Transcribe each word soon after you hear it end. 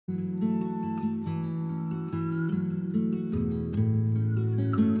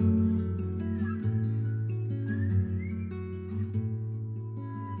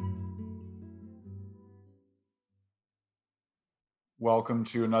Welcome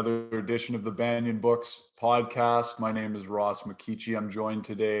to another edition of the Banyan Books podcast. My name is Ross McKeechee. I'm joined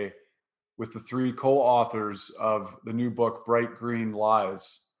today with the three co-authors of the new book, Bright Green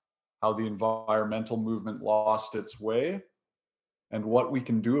Lies: How the Environmental Movement Lost Its Way and What We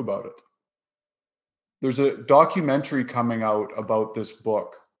Can Do About It. There's a documentary coming out about this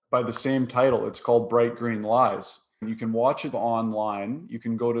book by the same title. It's called Bright Green Lies. You can watch it online. You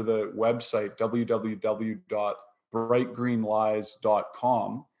can go to the website,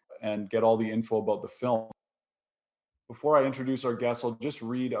 www.brightgreenlies.com, and get all the info about the film. Before I introduce our guests, I'll just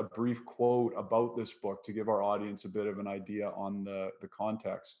read a brief quote about this book to give our audience a bit of an idea on the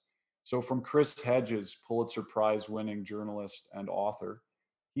context. So, from Chris Hedges, Pulitzer Prize winning journalist and author,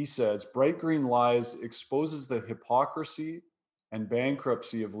 he says, Bright Green Lies exposes the hypocrisy and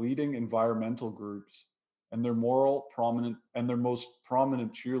bankruptcy of leading environmental groups and their most prominent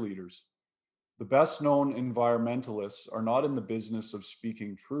cheerleaders. The best known environmentalists are not in the business of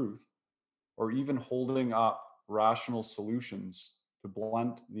speaking truth or even holding up rational solutions to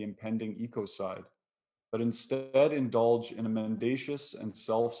blunt the impending ecocide, but instead indulge in a mendacious and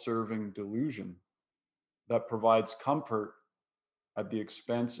self-serving delusion that provides comfort at the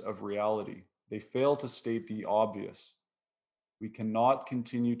expense of reality. They fail to state the obvious. We cannot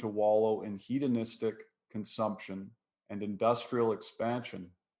continue to wallow in hedonistic consumption and industrial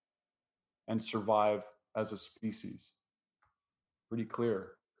expansion and survive as a species. Pretty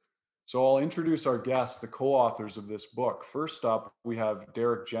clear. So I'll introduce our guests, the co-authors of this book. First up, we have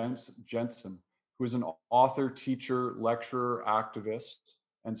Derrick Jensen, who is an author, teacher, lecturer, activist,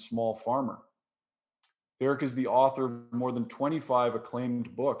 and small farmer. Derrick is the author of more than 25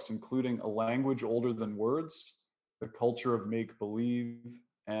 acclaimed books, including A Language Older Than Words, The Culture of Make-Believe,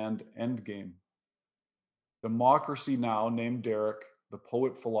 and Endgame. Democracy Now! Named Derrick the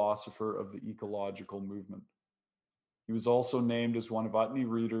poet-philosopher of the ecological movement. He was also named as one of Utne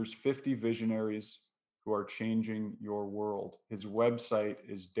Reader's 50 visionaries who are changing your world. His website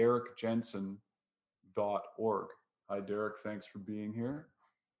is derrickjensen.org. Hi, Derrick. Thanks for being here.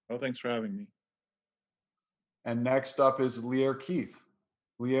 Oh, thanks for having me. And next up is Lierre Keith.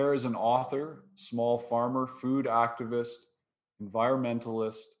 Lierre is an author, small farmer, food activist,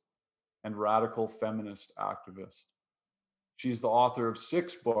 environmentalist, and radical feminist activist. She's the author of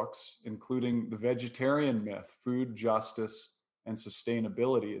 6 books, including The Vegetarian Myth, Food, Justice, and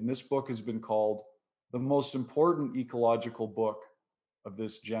Sustainability. And this book has been called the most important ecological book of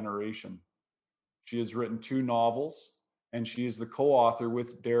this generation. She has written 2 novels, and she is the co-author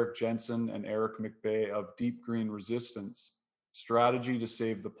with Derrick Jensen and Eric McBay of Deep Green Resistance: Strategy to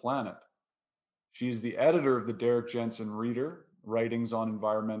Save the Planet. She is the editor of the Derrick Jensen Reader, Writings on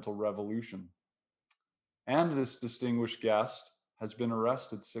Environmental Revolution. And this distinguished guest has been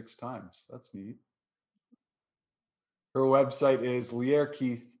arrested 6 times. That's neat. Her website is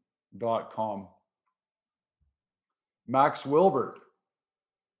lierrekeith.com. Max Wilbert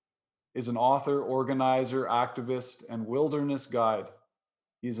is an author, organizer, activist, and wilderness guide.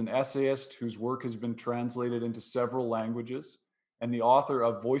 He is an essayist whose work has been translated into several languages and the author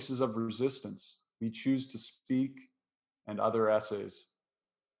of Voices of Resistance, We Choose to Speak, and other essays.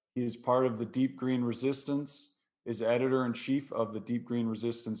 He is part of the Deep Green Resistance, is editor-in-chief of the Deep Green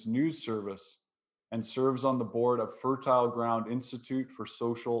Resistance News Service, and serves on the board of Fertile Ground Institute for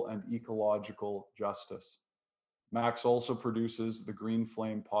Social and Ecological Justice. Max also produces the Green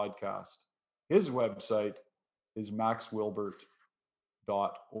Flame podcast. His website is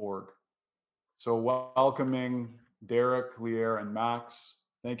maxwilbert.org. So welcoming Derrick, Lierre, and Max,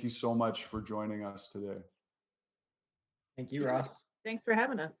 thank you so much for joining us today. Thank you, Ross. Thanks for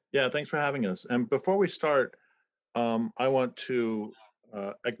having us. Yeah, thanks for having us. And before we start, I want to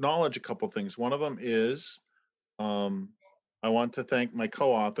acknowledge a couple things. One of them is I want to thank my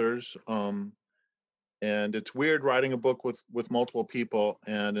co-authors. And it's weird writing a book with multiple people.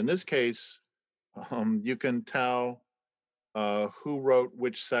 And in this case, you can tell who wrote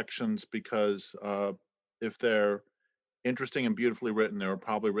which sections because if they're interesting and beautifully written, they were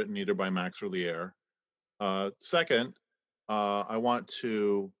probably written either by Max or Lierre. Second, I want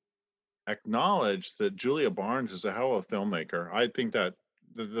to acknowledge that Julia Barnes is a hell of a filmmaker. I think that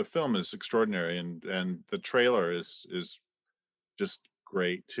the film is extraordinary, and the trailer is just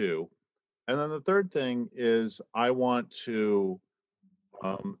great too. And then the third thing is I want to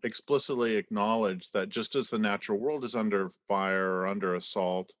explicitly acknowledge that just as the natural world is under fire or under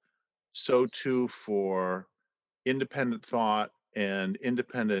assault, so too for independent thought and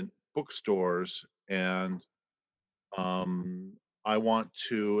independent bookstores. And I want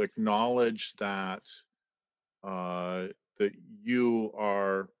to acknowledge that that you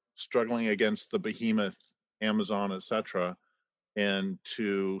are struggling against the behemoth, Amazon, etc. and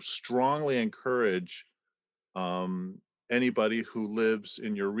to strongly encourage anybody who lives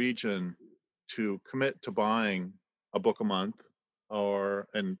in your region to commit to buying a book a month.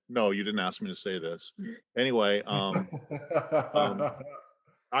 And no, you didn't ask me to say this. Anyway, I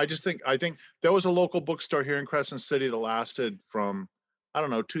think there was a local bookstore here in Crescent City that lasted from, I don't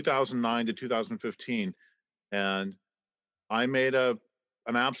know, 2009 to 2015. And I made an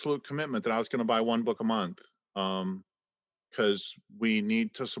absolute commitment that I was going to buy one book a month. Because we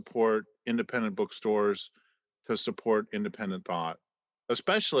need to support independent bookstores to support independent thought,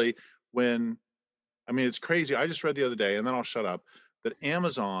 especially when, I mean, it's crazy. I just read the other day, and then I'll shut up, that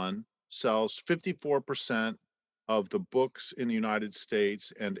Amazon sells 54% of the books in the United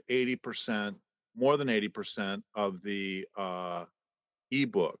States and 80%, more than 80% of the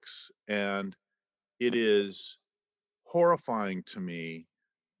ebooks. And it is horrifying to me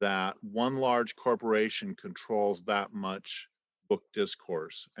that one large corporation controls that much book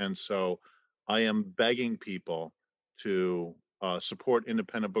discourse. And so I am begging people to support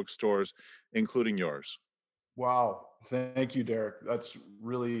independent bookstores, including yours. Wow. Thank you, Derek. That's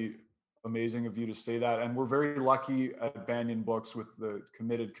really amazing of you to say that. And we're very lucky at Banyan Books with the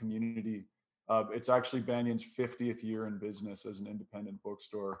committed community. It's actually Banyan's 50th year in business as an independent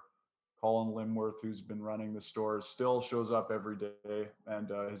bookstore. Colin Limworth, who's been running the store, still shows up every day, and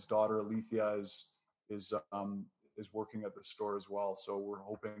his daughter Alethea is working at the store as well. So we're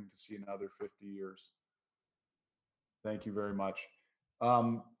hoping to see another 50 years. Thank you very much.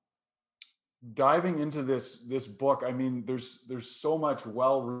 Diving into this book, I mean, there's so much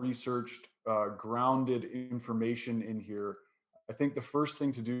well researched, grounded information in here. I think the first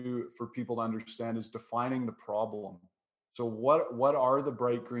thing to do for people to understand is defining the problem. So what are the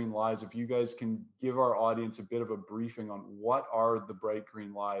bright green lies? If you guys can give our audience a bit of a briefing on what are the bright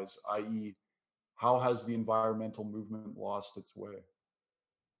green lies, i.e., how has the environmental movement lost its way?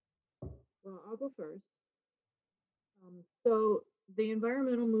 Well, I'll go first. So the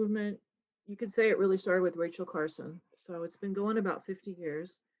environmental movement, you could say it really started with Rachel Carson. So it's been going about 50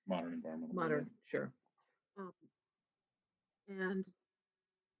 years. Modern environmental Modern, movement. sure. And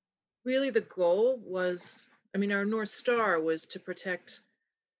really the goal was, I mean, our North Star was to protect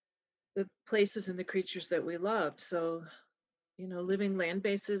the places and the creatures that we loved. So, you know, living land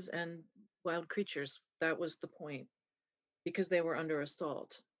bases and wild creatures, that was the point, because they were under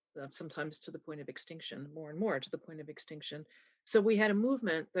assault, sometimes to the point of extinction, more and more to the point of extinction. So we had a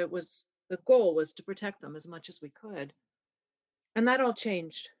movement that was, the goal was to protect them as much as we could. And that all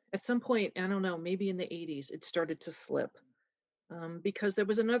changed. At some point, I don't know, maybe in the 80s, it started to slip, because there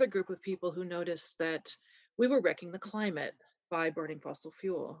was another group of people who noticed that we were wrecking the climate by burning fossil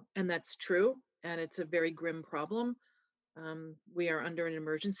fuel. And that's true. And it's a very grim problem. We are under an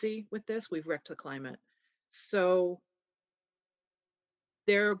emergency with this. We've wrecked the climate. So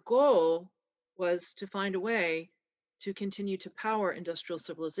their goal was to find a way to continue to power industrial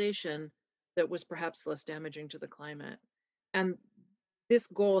civilization that was perhaps less damaging to the climate. And this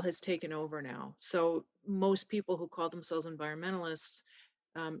goal has taken over now. So most people who call themselves environmentalists,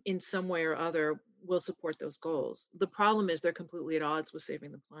 in some way or other, will support those goals. The problem is they're completely at odds with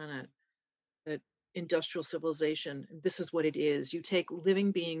saving the planet. That industrial civilization, this is what it is. You take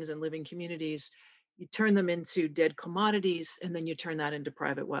living beings and living communities, you turn them into dead commodities, and then you turn that into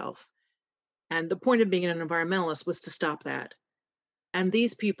private wealth. And the point of being an environmentalist was to stop that. And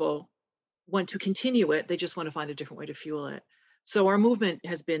these people want to continue it. They just want to find a different way to fuel it. So our movement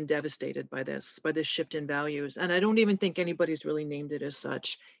has been devastated by this shift in values. And I don't even think anybody's really named it as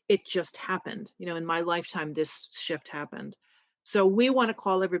such. It just happened. You know, in my lifetime, this shift happened. So we want to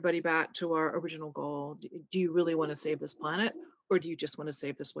call everybody back to our original goal. Do you really want to save this planet, or do you just want to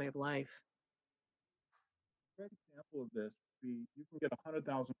save this way of life? A great example of this, you can get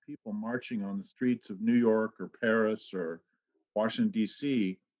 100,000 people marching on the streets of New York or Paris or Washington,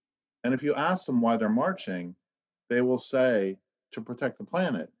 D.C. And if you ask them why they're marching, they will say to protect the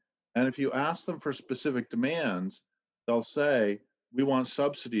planet. And if you ask them for specific demands, they'll say, we want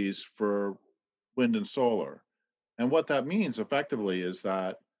subsidies for wind and solar. And what that means effectively is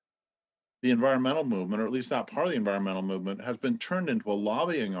that the environmental movement, or at least that part of the environmental movement, has been turned into a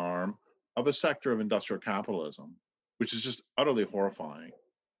lobbying arm of a sector of industrial capitalism, which is just utterly horrifying.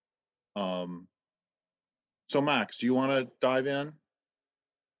 So Max, do you want to dive in?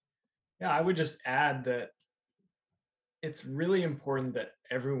 Yeah, I would just add that it's really important that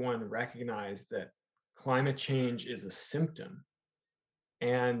everyone recognize that climate change is a symptom.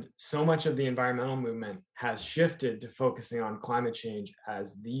 And so much of the environmental movement has shifted to focusing on climate change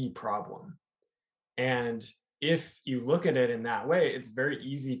as the problem. And if you look at it in that way, it's very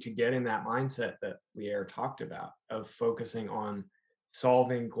easy to get in that mindset that Lier talked about of focusing on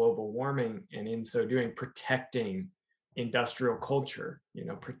solving global warming, and in so doing, protecting industrial culture,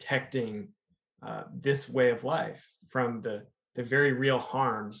 protecting this way of life from the very real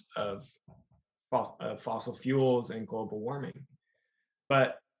harms of fossil fuels and global warming.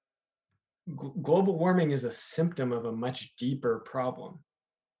 But global warming is a symptom of a much deeper problem,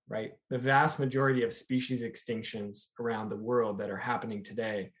 right? The vast majority of species extinctions around the world that are happening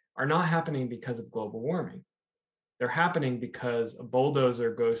today are not happening because of global warming. They're happening because a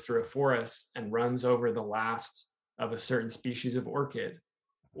bulldozer goes through a forest and runs over the last of a certain species of orchid,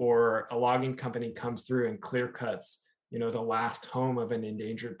 or a logging company comes through and clear cuts, the last home of an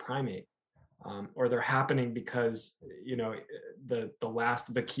endangered primate. Or they're happening because the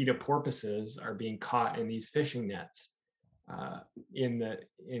last vaquita porpoises are being caught in these fishing nets in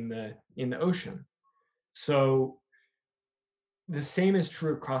the ocean. So the same is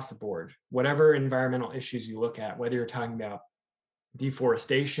true across the board. Whatever environmental issues you look at, whether you're talking about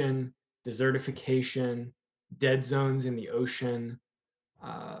deforestation, desertification, dead zones in the ocean,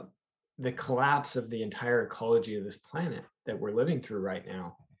 the collapse of the entire ecology of this planet that we're living through right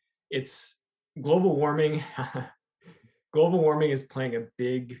now, it's global warming. Global warming is playing a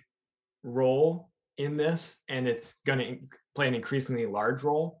big role in this, and it's going to play an increasingly large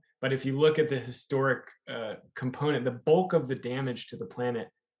role. But if you look at the historic component, the bulk of the damage to the planet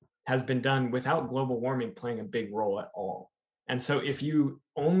has been done without global warming playing a big role at all. And so if you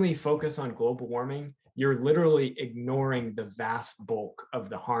only focus on global warming, you're literally ignoring the vast bulk of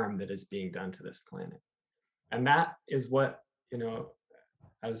the harm that is being done to this planet. And that is what,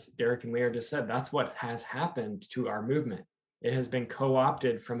 as Derek and Lier just said, that's what has happened to our movement. It has been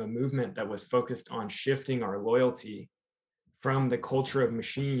co-opted from a movement that was focused on shifting our loyalty from the culture of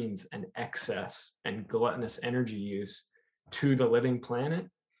machines and excess and gluttonous energy use to the living planet.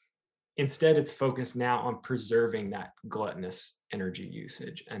 Instead, it's focused now on preserving that gluttonous energy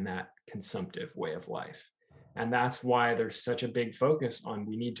usage and that consumptive way of life. And that's why there's such a big focus on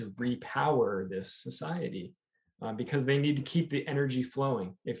we need to repower this society, because they need to keep the energy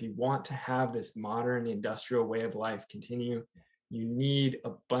flowing. If you want to have this modern industrial way of life continue, you need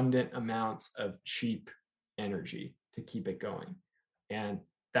abundant amounts of cheap energy to keep it going. And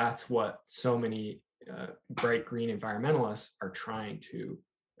that's what so many bright green environmentalists are trying to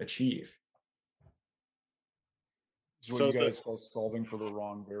achieve. This is what you guys call solving for the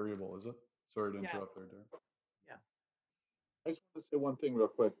wrong variable, is it? Sorry to interrupt there, Derek. Yeah. I just want to say one thing real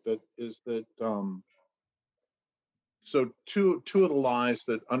quick. That is that so two of the lies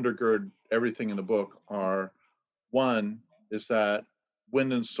that undergird everything in the book are, one is that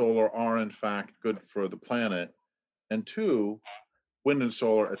wind and solar are in fact good for the planet, and two, wind and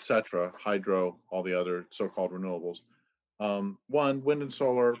solar, etc., hydro, all the other so-called renewables. One, wind and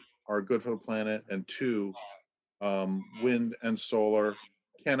solar are good for the planet, and two, wind and solar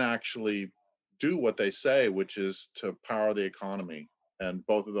can actually do what they say, which is to power the economy. And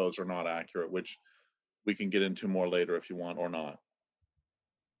both of those are not accurate, which we can get into more later if you want or not.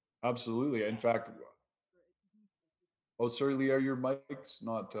 Absolutely. In fact, oh, sorry, Lier, your mic's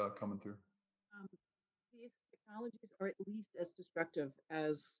not coming through. These technologies are at least as destructive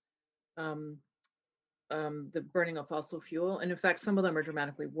as the burning of fossil fuel. And in fact, some of them are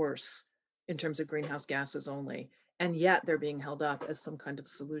dramatically worse in terms of greenhouse gases only. And yet they're being held up as some kind of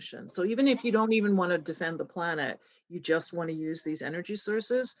solution. So even if you don't even want to defend the planet, you just want to use these energy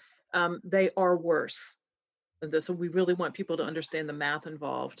sources, they are worse. So we really want people to understand the math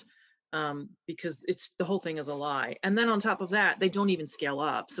involved, because the whole thing is a lie. And then on top of that, they don't even scale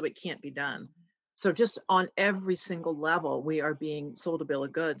up, so it can't be done. So just on every single level, we are being sold a bill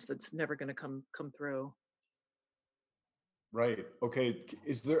of goods that's never going to come through. Right. Okay.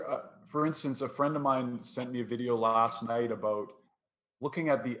 Is there, for instance, a friend of mine sent me a video last night about looking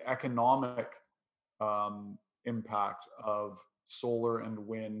at the economic impact of solar and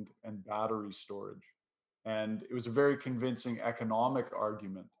wind and battery storage. And it was a very convincing economic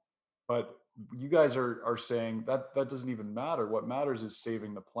argument. But you guys are saying that doesn't even matter. What matters is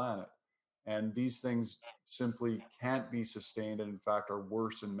saving the planet. And these things simply can't be sustained, and in fact are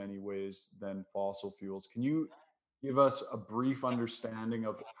worse in many ways than fossil fuels. Can you give us a brief understanding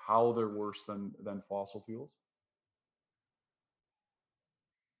of how they're worse than fossil fuels?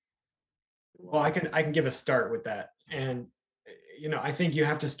 Well, I can give a start with that. And I think you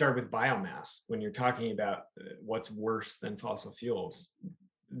have to start with biomass when you're talking about what's worse than fossil fuels.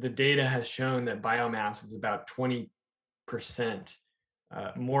 The data has shown that biomass is about 20%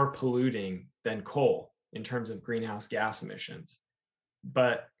 more polluting than coal in terms of greenhouse gas emissions.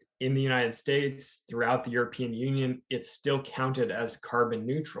 But in the United States, throughout the European Union, it's still counted as carbon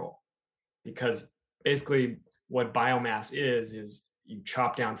neutral, because basically what biomass is you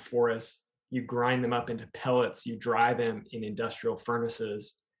chop down forests, you grind them up into pellets, you dry them in industrial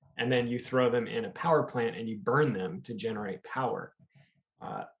furnaces, and then you throw them in a power plant and you burn them to generate power.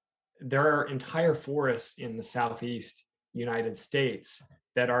 Uh, there are entire forests in the Southeast United States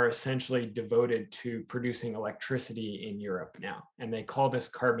that are essentially devoted to producing electricity in Europe now. And they call this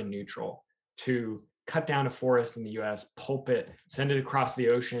carbon neutral, to cut down a forest in the US, pulp it, send it across the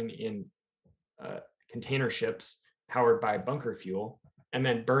ocean in container ships powered by bunker fuel, and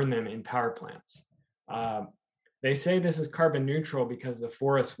then burn them in power plants. They say this is carbon neutral because the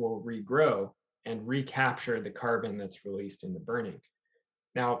forest will regrow and recapture the carbon that's released in the burning.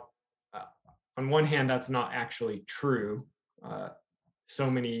 Now, on one hand, that's not actually true. So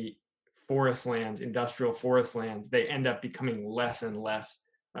many forest lands, industrial forest lands, they end up becoming less and less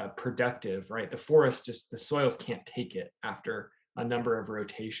productive, right? The forest the soils can't take it after a number of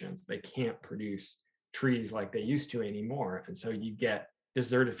rotations. They can't produce trees like they used to anymore. And so you get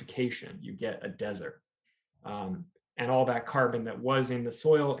desertification, you get a desert. And all that carbon that was in the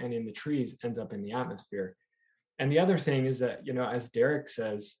soil and in the trees ends up in the atmosphere. And the other thing is that, as Derek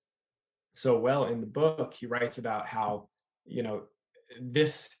says so well in the book, he writes about how,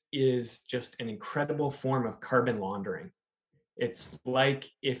 this is just an incredible form of carbon laundering. It's like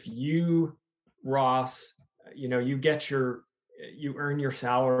if you, Ross, you earn your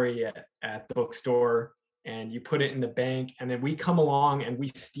salary at the bookstore and you put it in the bank, and then we come along and we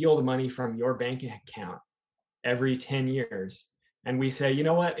steal the money from your bank account every 10 years. And we say, you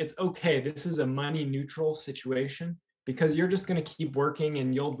know what, it's okay. This is a money neutral situation because you're just going to keep working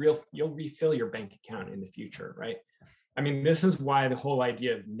and you'll refill your bank account in the future, right? I mean, this is why the whole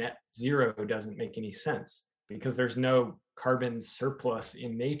idea of net zero doesn't make any sense, because there's no carbon surplus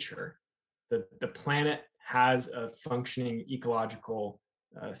in nature. The planet has a functioning ecological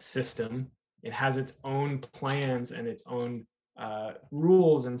system. It has its own plans and its own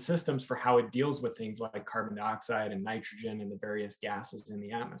rules and systems for how it deals with things like carbon dioxide and nitrogen and the various gases in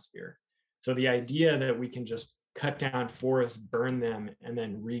the atmosphere. So the idea that we can just cut down forests, burn them, and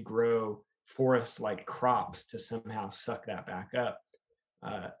then regrow forests like crops to somehow suck that back up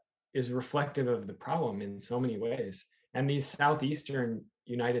is reflective of the problem in so many ways. And these southeastern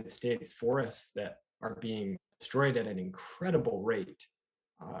United States forests that are being destroyed at an incredible rate.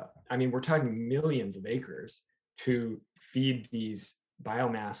 I mean, we're talking millions of acres to feed these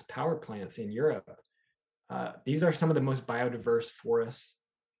biomass power plants in Europe. These are some of the most biodiverse forests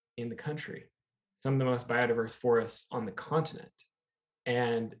in the country, some of the most biodiverse forests on the continent.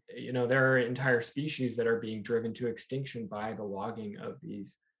 And there are entire species that are being driven to extinction by the logging of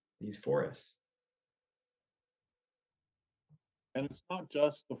these forests. And it's not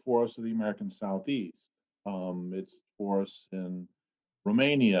just the forests of the American Southeast. It's forests in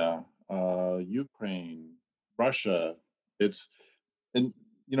Romania, Ukraine, Russia. And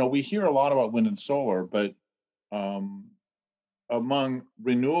we hear a lot about wind and solar, but among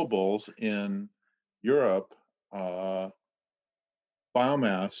renewables in Europe,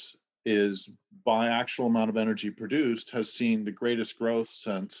 biomass is, by actual amount of energy produced, has seen the greatest growth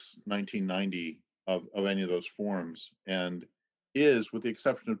since 1990 of any of those forms, and is, with the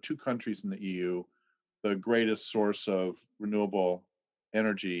exception of two countries in the EU, the greatest source of renewable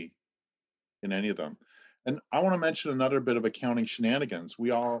energy in any of them. And I want to mention another bit of accounting shenanigans.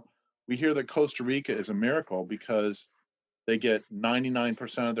 We hear that Costa Rica is a miracle because they get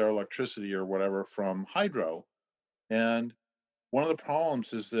 99% of their electricity or whatever from hydro. And one of the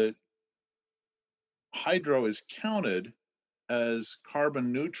problems is that hydro is counted as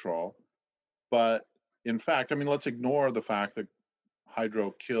carbon neutral, but in fact, I mean, let's ignore the fact that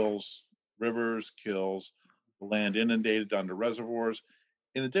hydro kills rivers, kills the land inundated under reservoirs.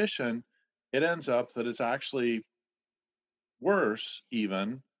 In addition, it ends up that it's actually worse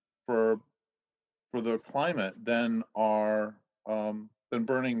even for the climate than than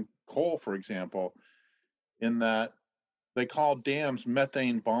burning coal, for example, in that they call dams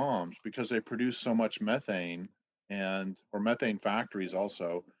methane bombs because they produce so much methane, or methane factories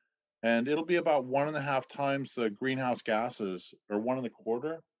also. And it'll be about 1.5 times the greenhouse gases, or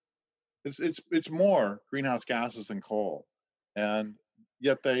 1.25. It's more greenhouse gases than coal, and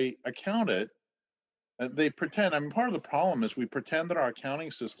yet they account it. They pretend. I mean, part of the problem is we pretend that our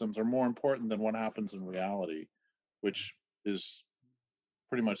accounting systems are more important than what happens in reality, which is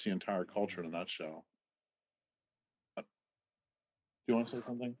pretty much the entire culture in a nutshell. Do you want to say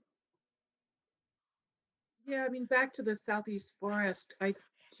something? Yeah, I mean, back to the Southeast forest, I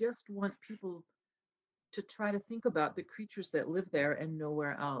just want people to try to think about the creatures that live there and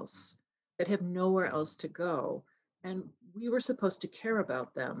nowhere else, that have nowhere else to go. And we were supposed to care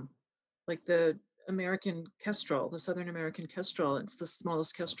about them. Like the American kestrel, the Southern American kestrel, it's the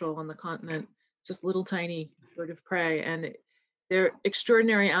smallest kestrel on the continent. It's this little tiny bird of prey. And they're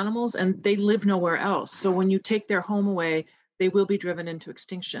extraordinary animals and they live nowhere else. So when you take their home away, they will be driven into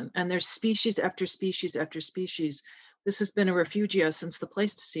extinction. And there's species after species after species. This has been a refugia since the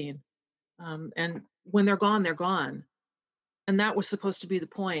Pleistocene. And when they're gone, they're gone. And that was supposed to be the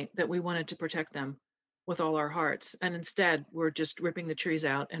point, that we wanted to protect them with all our hearts. And instead, we're just ripping the trees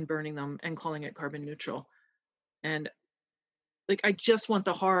out and burning them and calling it carbon neutral. And like, I just want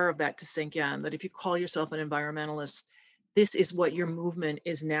the horror of that to sink in, that if you call yourself an environmentalist, this is what your movement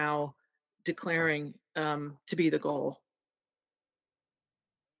is now declaring to be the goal.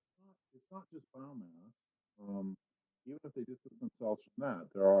 It's not just biomass. Even if they distance themselves from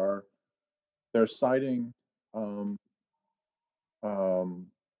that, they're citing um, um,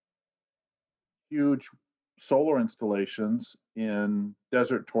 huge solar installations in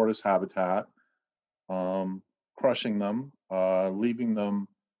desert tortoise habitat, crushing them, leaving them,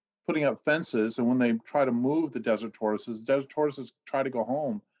 putting up fences. And when they try to move the desert tortoises try to go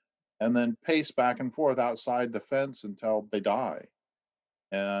home and then pace back and forth outside the fence until they die.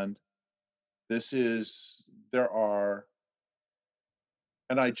 And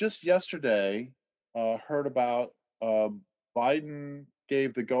and I just yesterday heard about Biden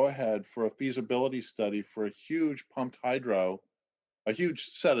gave the go ahead for a feasibility study for a huge pumped hydro, a huge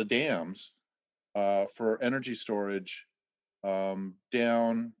set of dams for energy storage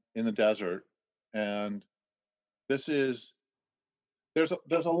down in the desert. And this is there's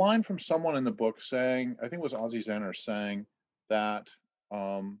a line from someone in the book saying, I think it was Ozzie Zenner, saying that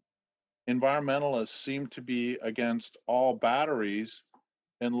environmentalists seem to be against all batteries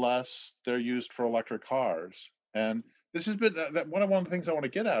unless they're used for electric cars. And this has been one of the things I want to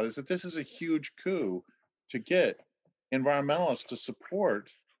get at is that this is a huge coup to get environmentalists to support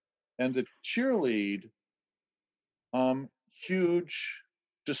and to cheerlead huge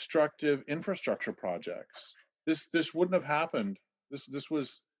destructive infrastructure projects. This wouldn't have happened. This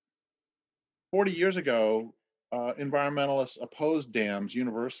was 40 years ago. Environmentalists opposed dams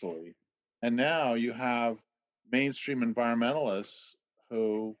universally, and now you have mainstream environmentalists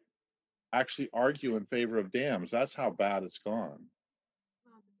who actually argue in favor of dams. That's how bad it's gone.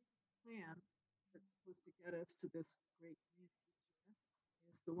 Well, the biggest plan that's supposed to get us to this great green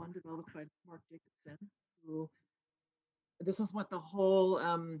future is the one developed by Mark Jacobson, who this is what the whole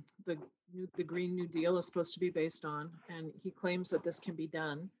the Green New Deal is supposed to be based on. And he claims that this can be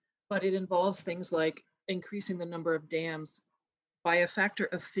done, but it involves things like increasing the number of dams by a factor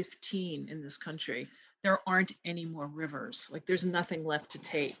of 15 in this country. There aren't any more rivers. Like, there's nothing left to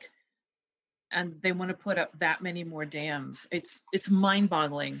take. And they want to put up that many more dams. It's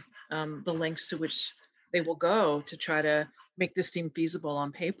mind-boggling, the lengths to which they will go to try to make this seem feasible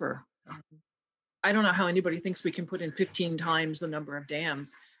on paper. I don't know how anybody thinks we can put in 15 times the number of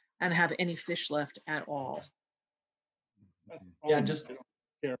dams and have any fish left at all. Yeah, just they don't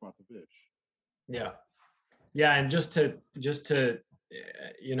care about the fish. Yeah, and just to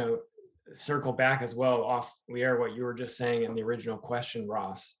circle back as well off Lier, what you were just saying in the original question,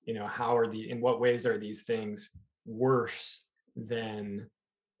 Ross. In what ways are these things worse than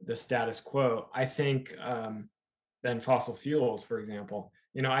the status quo? I think than fossil fuels, for example.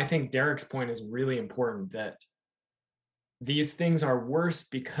 I think Derek's point is really important, that these things are worse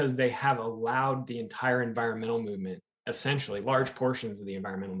because they have allowed the entire environmental movement, essentially large portions of the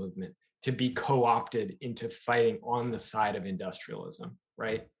environmental movement, to be co-opted into fighting on the side of industrialism,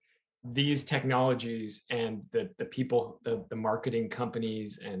 right? These technologies and the people, the marketing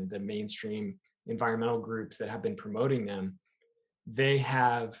companies and the mainstream environmental groups that have been promoting them, they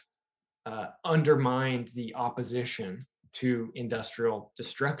have undermined the opposition to industrial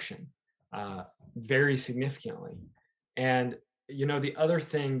destruction very significantly. And the other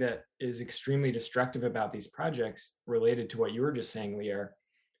thing that is extremely destructive about these projects, related to what you were just saying, Lier,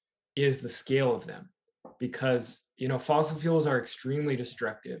 is the scale of them. Because fossil fuels are extremely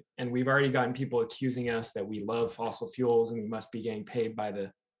destructive, and we've already gotten people accusing us that we love fossil fuels and we must be getting paid by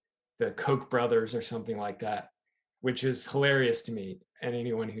the Koch brothers or something like that, which is hilarious to me and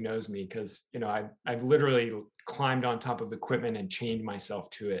anyone who knows me, because I've literally climbed on top of equipment and chained myself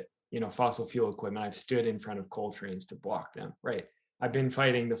to it. Fossil fuel equipment. I've stood in front of coal trains to block them. Right. I've been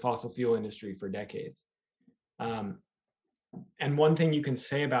fighting the fossil fuel industry for decades. And one thing you can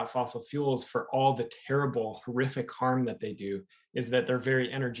say about fossil fuels, for all the terrible, horrific harm that they do, is that they're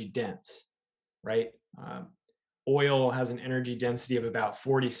very energy dense, right? oil has an energy density of about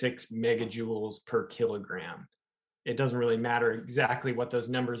 46 megajoules per kilogram. It doesn't really matter exactly what those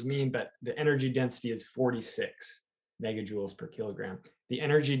numbers mean, but the energy density is 46 megajoules per kilogram. The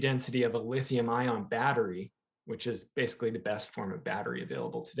energy density of a lithium ion battery, which is basically the best form of battery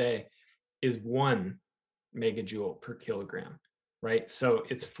available today, is 1 megajoule per kilogram, right? So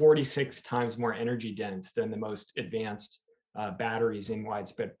it's 46 times more energy dense than the most advanced batteries in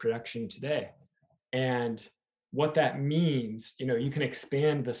widespread production today. And what that means, you can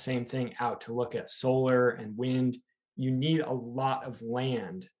expand the same thing out to look at solar and wind. You need a lot of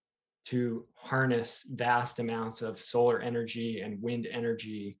land to harness vast amounts of solar energy and wind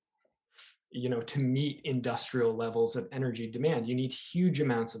energy, to meet industrial levels of energy demand. You need huge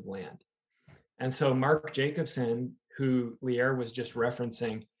amounts of land. And so Mark Jacobson, who Lier was just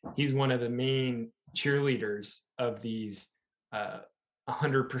referencing, he's one of the main cheerleaders of these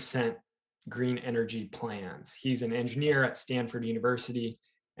 100% green energy plans. He's an engineer at Stanford University,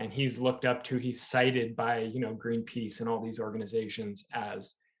 and he's cited by Greenpeace and all these organizations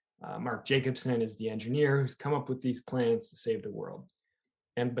as Mark Jacobson is the engineer who's come up with these plans to save the world.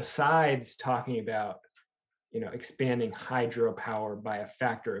 And besides talking about expanding hydropower by a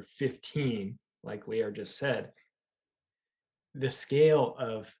factor of 15, like Lier just said, the scale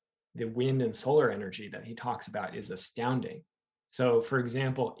of the wind and solar energy that he talks about is astounding. So, for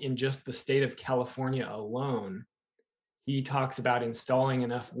example, in just the state of California alone, he talks about installing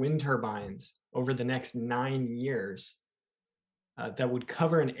enough wind turbines over the next 9 years that would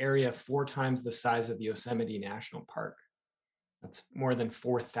cover an area 4 times the size of Yosemite National Park. That's more than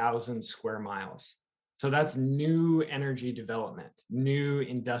 4,000 square miles. So that's new energy development, new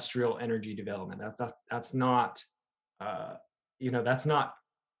industrial energy development. That's not,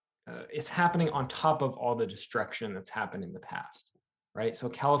 it's happening on top of all the destruction that's happened in the past, right? So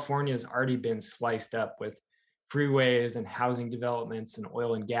California has already been sliced up with freeways and housing developments and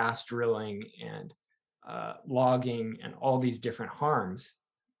oil and gas drilling and logging and all these different harms.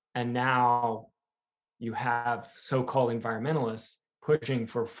 And now you have so-called environmentalists pushing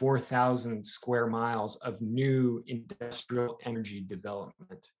for 4,000 square miles of new industrial energy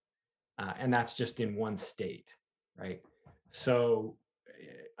development. And that's just in one state, right? So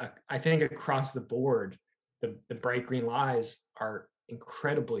I think across the board, the bright green lies are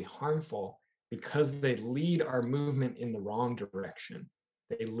incredibly harmful because they lead our movement in the wrong direction.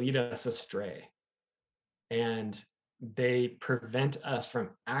 They lead us astray. And they prevent us from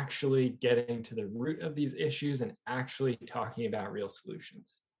actually getting to the root of these issues and actually talking about real solutions.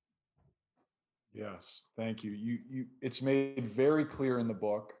 Yes, thank you. It's made very clear in the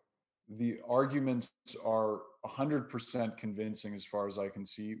book. The arguments are 100% convincing as far as I can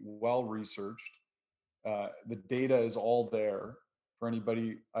see, well researched. The data is all there for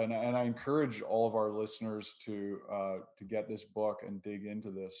anybody, and I encourage all of our listeners to get this book and dig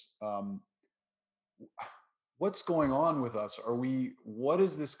into this. What's going on with us? What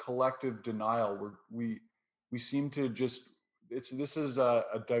is this collective denial? We seem to just, this is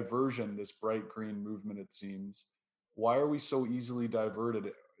a diversion, this bright green movement, it seems. Why are we so easily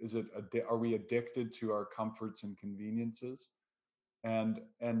diverted? Are we addicted to our comforts and conveniences? And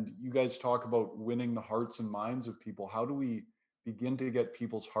you guys talk about winning the hearts and minds of people. How do we begin to get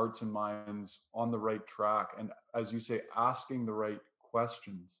people's hearts and minds on the right track? And as you say, asking the right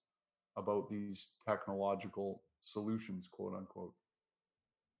questions about these technological solutions, quote unquote.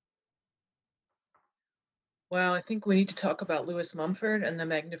 Well, I think we need to talk about Lewis Mumford and the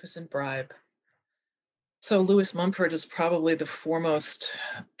Magnificent Bribe. So Lewis Mumford is probably the foremost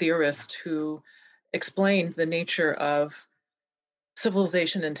theorist who explained the nature of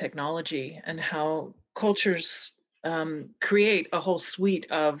civilization and technology and how cultures create a whole suite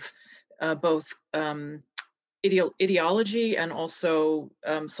of both ideology and also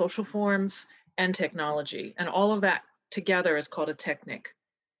social forms and technology. And all of that together is called a technic.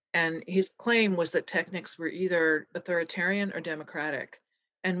 And his claim was that technics were either authoritarian or democratic.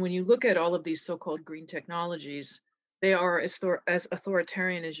 And when you look at all of these so-called green technologies, they are as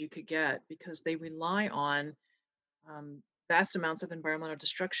authoritarian as you could get because they rely on vast amounts of environmental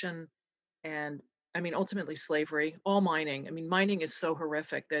destruction and, I mean, ultimately slavery, all mining. I mean, mining is so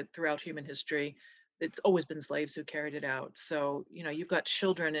horrific that throughout human history, it's always been slaves who carried it out. So, you've got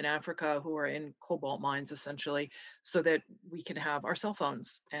children in Africa who are in cobalt mines, essentially, so that we can have our cell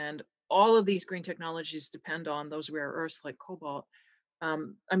phones. And all of these green technologies depend on those rare earths like cobalt.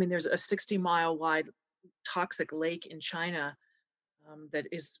 I mean, there's a 60-mile wide toxic lake in China that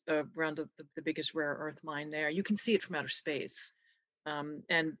is around the biggest rare earth mine there. You can see it from outer space.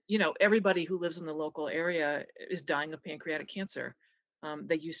 And, everybody who lives in the local area is dying of pancreatic cancer.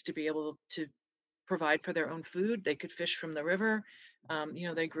 They used to be able to provide for their own food. They could fish from the river.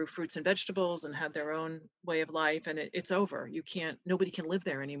 They grew fruits and vegetables and had their own way of life, and it's over. Nobody can live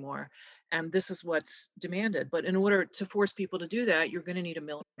there anymore. And this is what's demanded. But in order to force people to do that, you're going to need a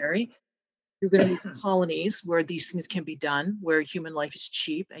military. You're going to need colonies where these things can be done, where human life is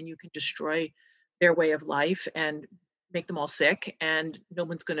cheap and you can destroy their way of life and make them all sick, and no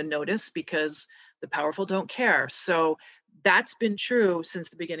one's going to notice because the powerful don't care. So that's been true since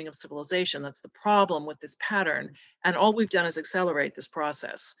the beginning of civilization. That's the problem with this pattern. And all we've done is accelerate this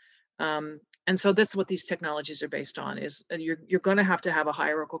process. And so that's what these technologies are based on, is you're going to have a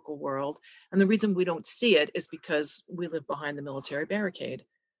hierarchical world. And the reason we don't see it is because we live behind the military barricade.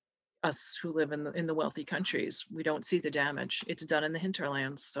 Us who live in the wealthy countries, we don't see the damage. It's done in the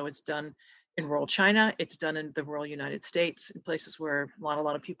hinterlands. So it's done in rural China, it's done in the rural United States, in places where a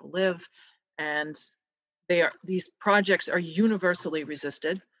lot of people live. And these projects are universally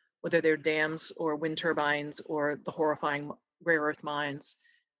resisted, whether they're dams or wind turbines or the horrifying rare earth mines.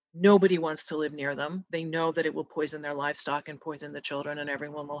 Nobody wants to live near them. They know that it will poison their livestock and poison the children, and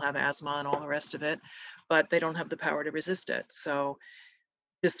everyone will have asthma and all the rest of it, but they don't have the power to resist it. So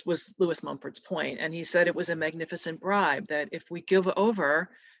this was Lewis Mumford's point, and he said it was a magnificent bribe, that if we give over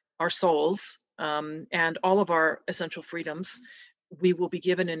our souls and all of our essential freedoms, we will be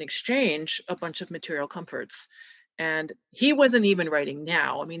given in exchange a bunch of material comforts. And he wasn't even writing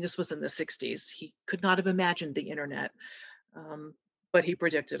now. I mean, this was in the 60s. He could not have imagined the internet, but he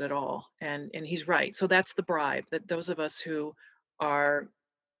predicted it all, and he's right. So that's the bribe, that those of us who are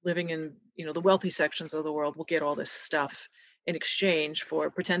living in the wealthy sections of the world will get all this stuff in exchange for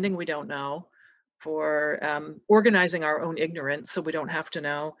pretending we don't know, for organizing our own ignorance so we don't have to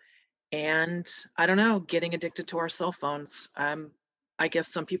know, and I don't know, getting addicted to our cell phones. I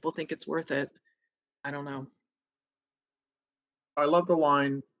guess some people think it's worth it. I don't know. I love the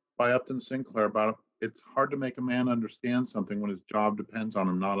line by Upton Sinclair about it's hard to make a man understand something when his job depends on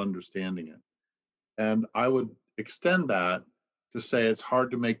him not understanding it. And I would extend that to say it's hard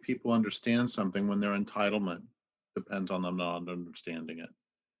to make people understand something when their entitlement depends on them not understanding it.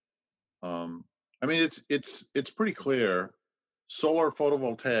 I mean, it's pretty clear. Solar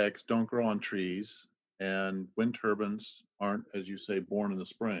photovoltaics don't grow on trees, and wind turbines aren't, as you say, born in the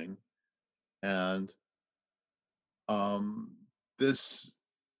spring. And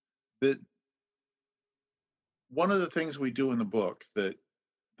that one of the things we do in the book that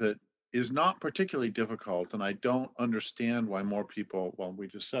is not particularly difficult, and I don't understand why more people, well, we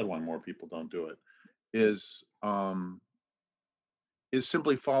just said why more people don't do it, is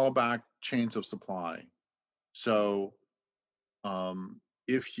simply follow back chains of supply. So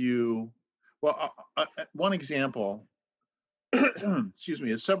if you, well, one example, excuse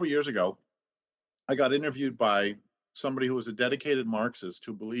me, is several years ago, I got interviewed by somebody who was a dedicated Marxist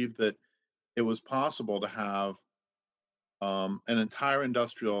who believed that it was possible to have an entire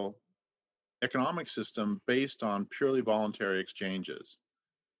industrial economic system based on purely voluntary exchanges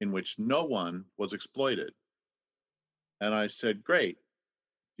in which no one was exploited. And I said, great.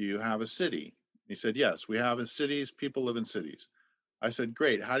 Do you have a city? He said, yes, we have in cities, people live in cities. I said,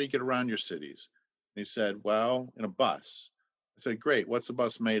 great. How do you get around your cities? And he said, well, in a bus. I said, great. What's the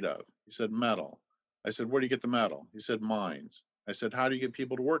bus made of? He said, metal. I said, where do you get the metal? He said, mines. I said, how do you get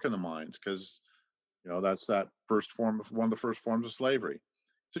people to work in the mines? Because, that's that first form of one of the first forms of slavery.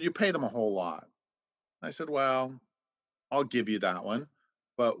 So you pay them a whole lot. I said, well, I'll give you that one.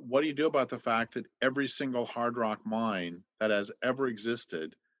 But what do you do about the fact that every single hard rock mine that has ever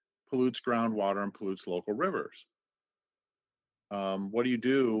existed pollutes groundwater and pollutes local rivers? What do you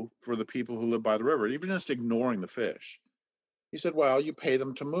do for the people who live by the river, even just ignoring the fish? He said, well, you pay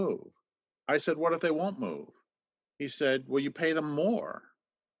them to move. I said, what if they won't move? He said, well, you pay them more.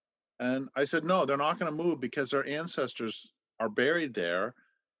 And I said, no, they're not going to move because their ancestors are buried there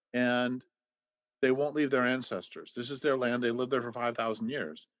and they won't leave their ancestors. This is their land. They lived there for 5,000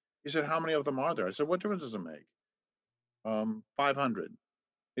 years. He said, how many of them are there? I said, what difference does it make? 500.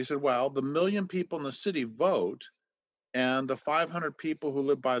 He said, well, the 1 million people in the city vote, and the 500 people who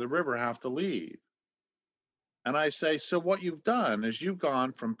live by the river have to leave. And I say, so what you've done is you've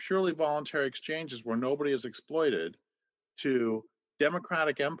gone from purely voluntary exchanges where nobody is exploited to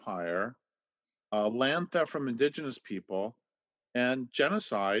democratic empire, land theft from indigenous people, and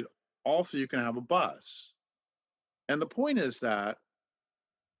genocide, all so you can have a bus. And the point is that,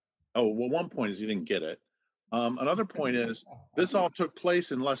 one point is you didn't get it. Another point is this all took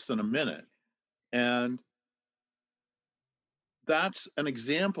place in less than a minute. And that's an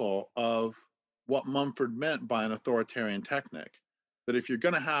example of what Mumford meant by an authoritarian technique, that if you're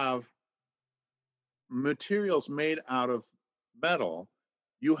going to have materials made out of metal,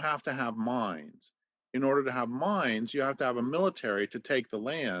 you have to have mines. in order to have mines, you have to have a military to take the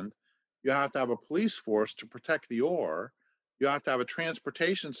land. You have to have a police force to protect the ore. You have to have a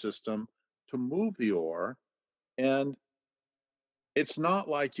transportation system to move the ore. And it's not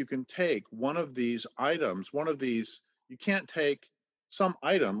like you can take one of these items, you can't take some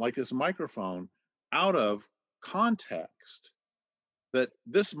item like this microphone out of context, that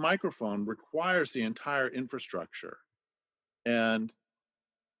this microphone requires the entire infrastructure. And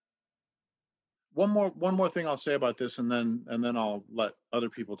one more thing I'll say about this, and then I'll let other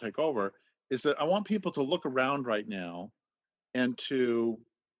people take over, is that I want people to look around right now and to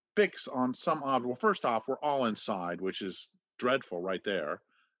fix on some odd. Well, first off, we're all inside, which is dreadful right there.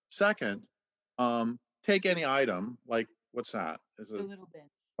 Second, take any item like, what's that? Is it A little bit.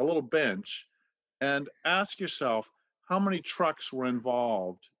 a little bench, and ask yourself how many trucks were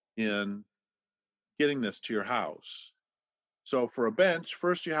involved in getting this to your house. So for a bench,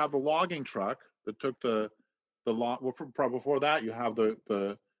 first you have the logging truck that took the log. Well, before that, you have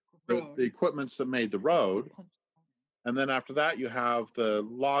the equipments that made the road. And then after that, you have the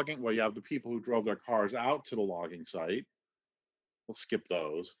logging. Well, you have the people who drove their cars out to the logging site. We'll skip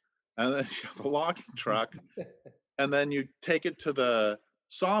those. And then you have the logging truck. And then you take it to the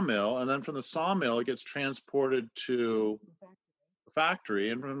sawmill. And then from the sawmill, it gets transported to the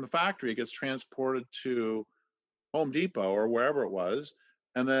factory. And from the factory, it gets transported to Home Depot or wherever it was.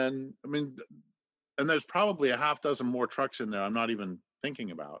 And then, I mean, and there's probably a half dozen more trucks in there I'm not even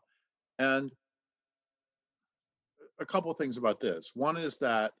thinking about. And a couple of things about this. One is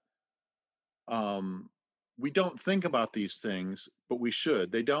that we don't think about these things, but we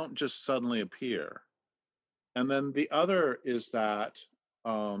should. They don't just suddenly appear. And then the other is that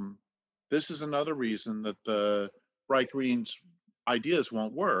this is another reason that the Bright Green's ideas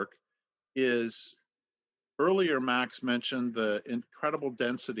won't work. Is earlier Max mentioned the incredible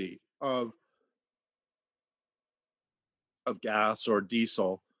density of gas or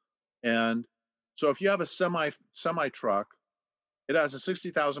diesel. And so if you have a semi truck, it has a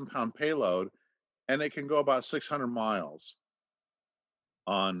 60,000 pound payload and it can go about 600 miles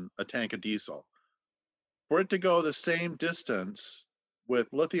on a tank of diesel. For it to go the same distance with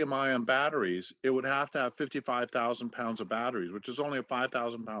lithium ion batteries, it would have to have 55,000 pounds of batteries, which is only a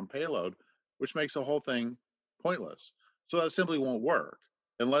 5,000 pound payload, which makes the whole thing pointless. So that simply won't work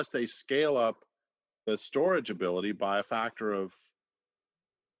unless they scale up the storage ability by a factor of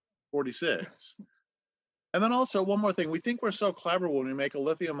 46. And then also one more thing, we think we're so clever when we make a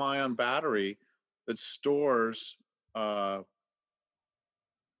lithium ion battery that stores 1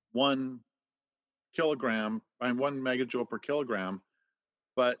 kilogram and 1 megajoule per kilogram,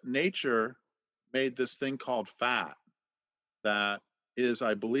 but nature made this thing called fat that is,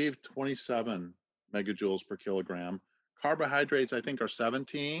 I believe, 27 megajoules per kilogram. Carbohydrates, I think, are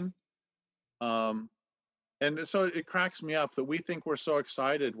 17. And so it cracks me up that we think we're so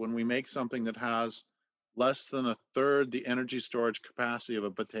excited when we make something that has less than a third the energy storage capacity of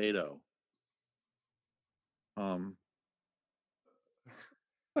a potato.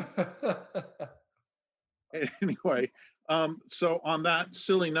 Anyway, so on that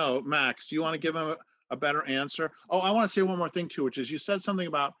silly note, Max, do you want to give him a better answer? Oh, I want to say one more thing too, which is you said something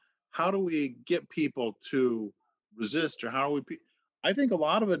about how do we get people to resist, or how do we? I think a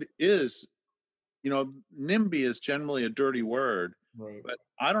lot of it is, NIMBY is generally a dirty word, Right. but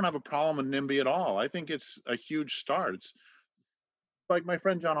I don't have a problem with NIMBY at all. I think it's a huge start. It's like my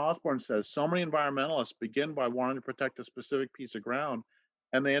friend John Osborne says, so many environmentalists begin by wanting to protect a specific piece of ground,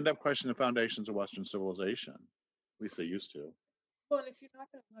 and they end up questioning the foundations of Western civilization. At least they used to. Well, if you're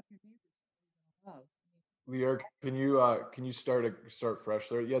not going to love your neighbors, love. Lier, can you start fresh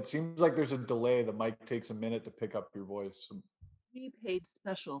there? Yeah, it seems like there's a delay. The mic takes a minute to pick up your voice. We paid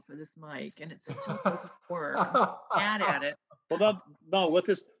special for this mic, and it still doesn't work. I'm mad at it. Well, no, what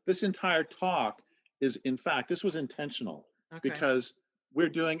this entire talk is, in fact, this was intentional, because we're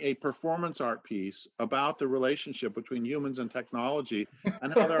doing a performance art piece about the relationship between humans and technology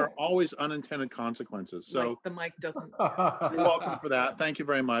and how there are always unintended consequences. So like the mic doesn't. You're welcome for that. Thank you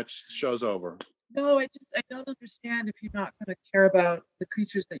very much. Show's over. No, I don't understand if you're not going to care about the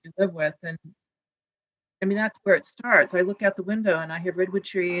creatures that you live with. And I mean, that's where it starts. I look out the window and I have redwood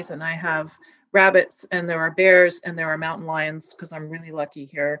trees and I have rabbits and there are bears and there are mountain lions because I'm really lucky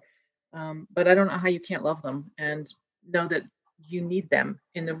here. But I don't know how you can't love them and know that you need them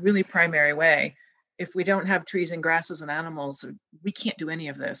in a really primary way. If we don't have trees and grasses and animals, we can't do any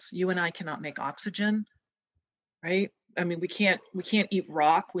of this. You and I cannot make oxygen, right? I mean, we can't eat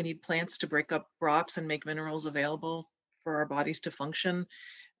rock. We need plants to break up rocks and make minerals available for our bodies to function.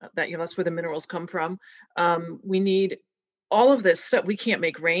 That's where the minerals come from. We need all of this stuff. We can't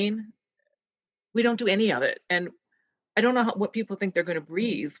make rain. we don't do any of it. And I don't know what people think they're going to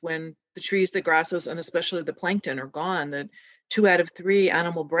breathe when the trees, the grasses, and especially the plankton are gone. That 2 out of 3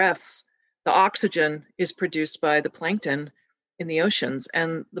 animal breaths, the oxygen is produced by the plankton in the oceans.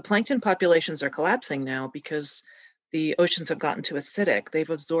 And the plankton populations are collapsing now because the oceans have gotten too acidic. They've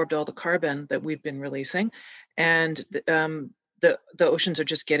absorbed all the carbon that we've been releasing. And the oceans are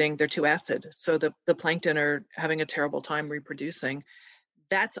just they're too acid. So the plankton are having a terrible time reproducing.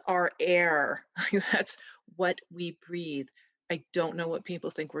 That's our air. That's what we breathe. I don't know what people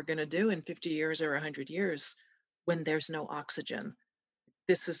think we're going to do in 50 years or 100 years when there's no oxygen.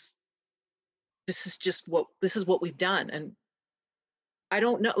 This is what we've done. And I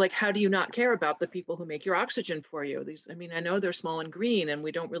don't know, like, how do you not care about the people who make your oxygen for you? I mean, I know they're small and green and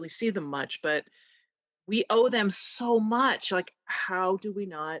we don't really see them much, but we owe them so much. Like, how do we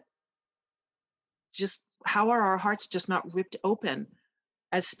not how are our hearts just not ripped open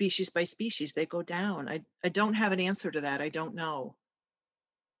as species by species? They go down. I don't have an answer to that. I don't know.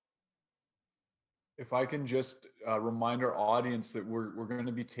 If I can just remind our audience that we're going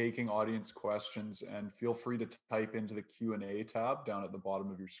to be taking audience questions, and feel free to type into the Q&A tab down at the bottom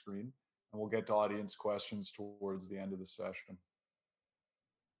of your screen, and we'll get to audience questions towards the end of the session.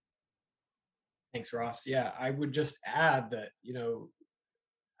 Thanks, Ross. Yeah, I would just add that,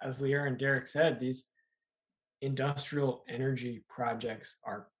 as Lier and Derek said, these industrial energy projects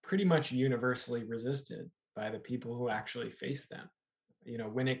are pretty much universally resisted by the people who actually face them.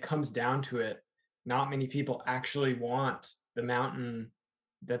 When it comes down to it, not many people actually want the mountain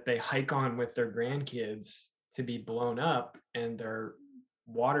that they hike on with their grandkids to be blown up and their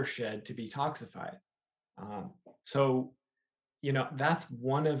watershed to be toxified. So, that's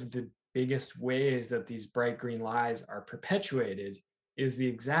one of the biggest ways that these bright green lies are perpetuated, is the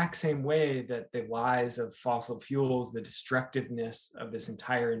exact same way that the lies of fossil fuels, the destructiveness of this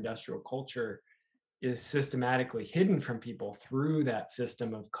entire industrial culture, is systematically hidden from people through that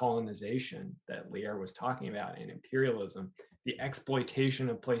system of colonization that Lier was talking about, and imperialism, the exploitation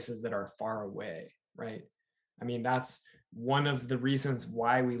of places that are far away, right? I mean, that's one of the reasons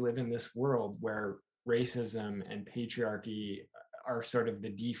why we live in this world where racism and patriarchy are sort of the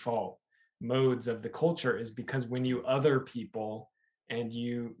default modes of the culture, is because when you other people and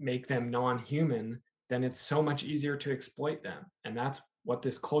you make them non-human, then it's so much easier to exploit them. And that's what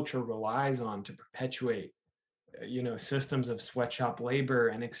this culture relies on to perpetuate, systems of sweatshop labor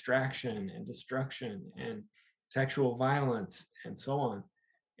and extraction and destruction and sexual violence and so on.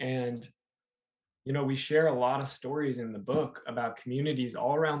 And, we share a lot of stories in the book about communities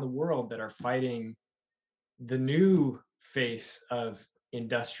all around the world that are fighting the new face of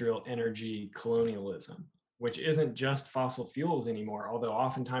industrial energy colonialism, which isn't just fossil fuels anymore, although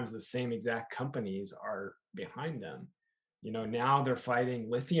oftentimes the same exact companies are behind them. Now they're fighting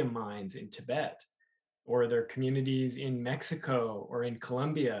lithium mines in Tibet, or their communities in Mexico or in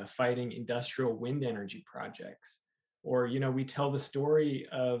Colombia fighting industrial wind energy projects. Or, we tell the story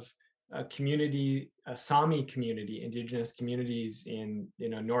of a community, a Sami community, indigenous communities in,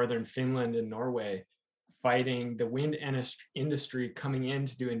 northern Finland and Norway, fighting the wind industry coming in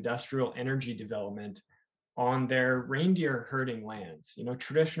to do industrial energy development on their reindeer herding lands,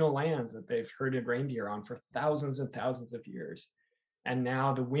 traditional lands that they've herded reindeer on for thousands and thousands of years. And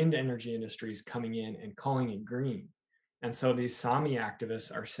now the wind energy industry is coming in and calling it green. And so these Sami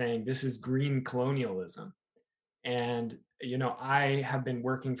activists are saying this is green colonialism. And, I have been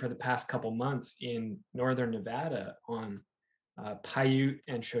working for the past couple months in northern Nevada on Paiute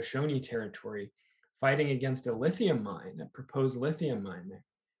and Shoshone territory, fighting against a lithium mine, a proposed lithium mine there.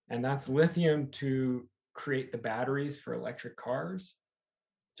 And that's lithium to create the batteries for electric cars,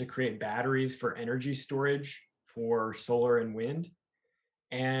 to create batteries for energy storage for solar and wind.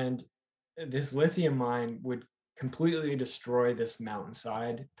 And this lithium mine would completely destroy this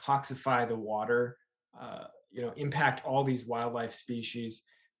mountainside, toxify the water, impact all these wildlife species.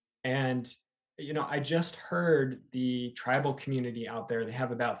 And, I just heard the tribal community out there, they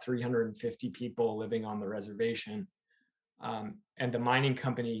have about 350 people living on the reservation. And the mining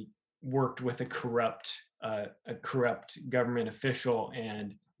company worked with a corrupt government official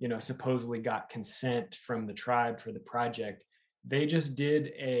and, supposedly got consent from the tribe for the project. They just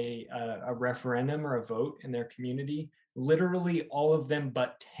did a referendum or a vote in their community. Literally all of them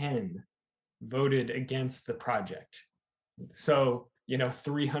but 10 voted against the project. So,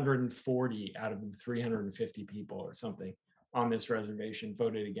 340 out of the 350 people or something on this reservation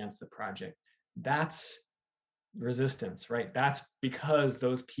voted against the project. That's resistance, right? That's because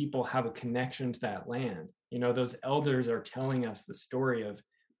those people have a connection to that land. Those elders are telling us the story of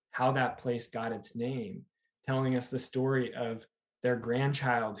how that place got its name, telling us the story of their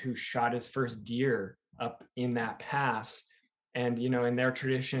grandchild who shot his first deer up in that pass. And, in their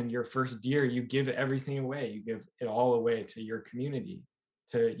tradition, your first deer, you give everything away. You give it all away to your community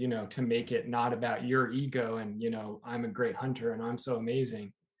to make it not about your ego and, I'm a great hunter and I'm so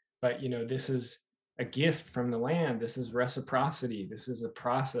amazing. But, this is a gift from the land. This is reciprocity. This is a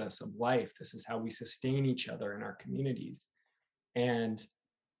process of life. This is how we sustain each other in our communities. And,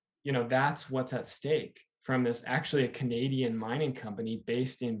 that's what's at stake from this actually a Canadian mining company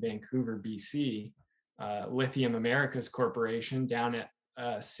based in Vancouver, BC, Lithium Americas Corporation down at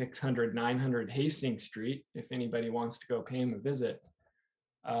 600, 900 Hastings Street, if anybody wants to go pay them a visit.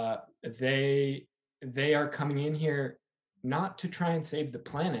 They are coming in here not to try and save the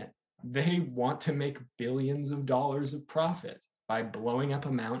planet. They want to make billions of dollars of profit by blowing up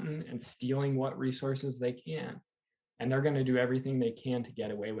a mountain and stealing what resources they can. And they're going to do everything they can to get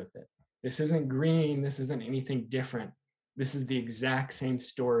away with it. This isn't green. This isn't anything different. This is the exact same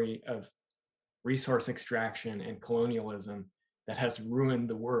story of resource extraction and colonialism that has ruined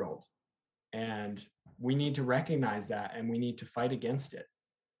the world. And we need to recognize that and we need to fight against it.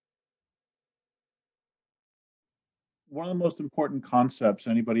 One of the most important concepts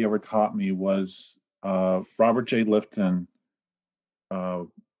anybody ever taught me was Robert J. Lifton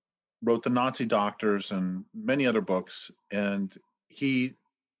wrote The Nazi Doctors and many other books. And he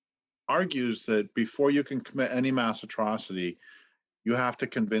argues that before you can commit any mass atrocity, you have to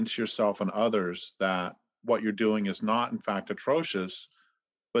convince yourself and others that what you're doing is not, in fact, atrocious,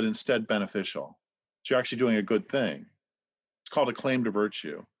 but instead beneficial. So you're actually doing a good thing. It's called a claim to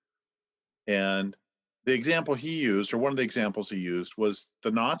virtue. And the example he used, or one of the examples he used, was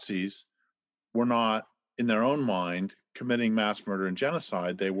the Nazis were not, in their own mind, committing mass murder and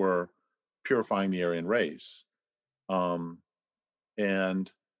genocide. They were purifying the Aryan race.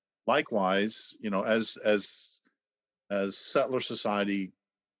 And likewise, as settler society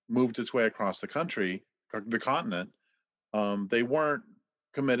moved its way across the country, the continent, they weren't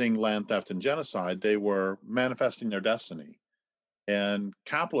committing land theft and genocide. They were manifesting their destiny. And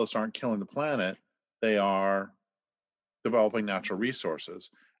capitalists aren't killing the planet. They are developing natural resources.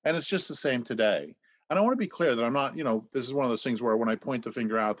 And it's just the same today. And I want to be clear that I'm not, this is one of those things where when I point the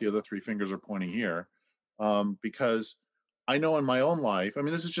finger out, the other three fingers are pointing here, because I know in my own life,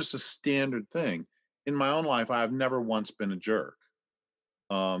 this is just a standard thing. In my own life, I have never once been a jerk.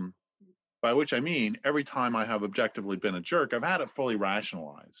 By which I mean, every time I have objectively been a jerk, I've had it fully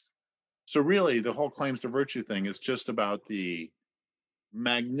rationalized. So really, the whole claims to virtue thing is just about the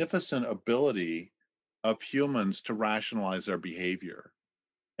magnificent ability of humans to rationalize their behavior.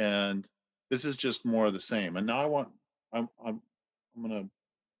 And this is just more of the same. And now I'm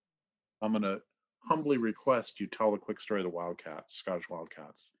gonna humbly request you tell the quick story of the Wildcats, Scottish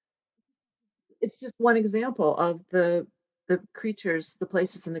Wildcats. It's just one example of the creatures, the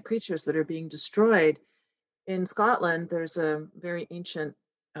places and the creatures that are being destroyed. In Scotland, there's a very ancient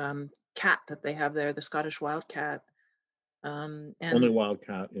cat that they have there, the Scottish wildcat. And only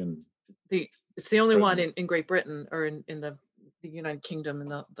wildcat in it's the only Britain. one in Great Britain, or in the United Kingdom,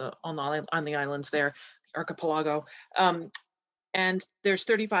 and on the islands there, the archipelago. And there's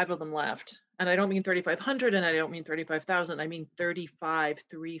 35 of them left. And I don't mean 3,500, and I don't mean 35,000. I mean 35.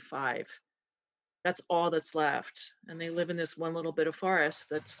 That's all that's left. And they live in this one little bit of forest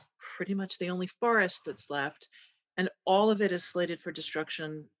that's pretty much the only forest that's left. And all of it is slated for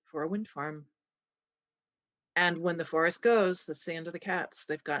destruction for a wind farm. And when the forest goes, that's the end of the cats.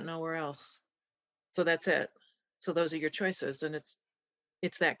 They've got nowhere else. So that's it. So those are your choices. And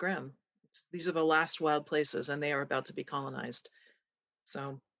it's that grim. These are the last wild places, and they are about to be colonized.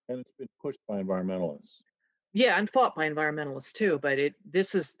 So. And it's been pushed by environmentalists. Yeah, and fought by environmentalists too. But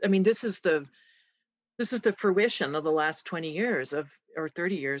this is the fruition of the last 20 years or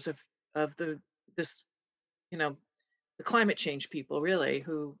 30 years of the climate change people, really,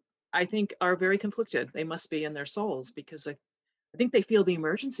 who I think are very conflicted. They must be in their souls, because I think they feel the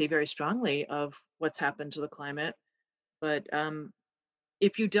emergency very strongly of what's happened to the climate. But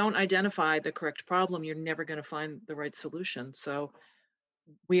if you don't identify the correct problem, you're never going to find the right solution. So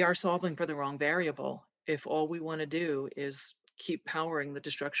we are solving for the wrong variable. If all we want to do is keep powering the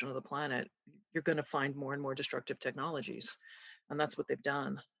destruction of the planet, you're going to find more and more destructive technologies. And that's what they've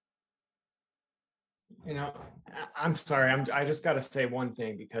done. I'm sorry. I just got to say one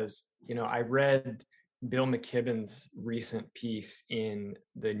thing, because, I read Bill McKibben's recent piece in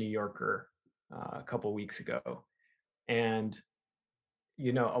the New Yorker a couple weeks ago. And,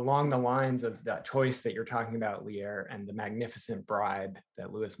 along the lines of that choice that you're talking about, Lierre, and the magnificent bribe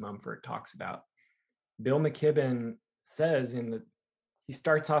that Lewis Mumford talks about, Bill McKibben says he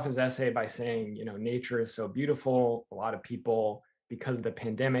starts off his essay by saying, nature is so beautiful. A lot of people because of the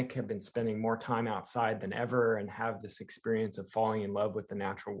pandemic, have been spending more time outside than ever and have this experience of falling in love with the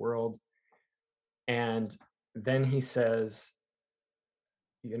natural world. And then he says,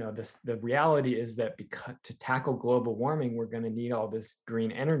 the reality is that because to tackle global warming, we're going to need all this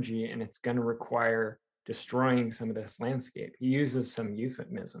green energy, and it's going to require destroying some of this landscape. He uses some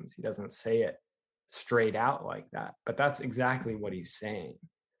euphemisms. He doesn't say it straight out like that, but that's exactly what he's saying.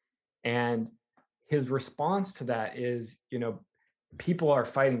 And his response to that is, people are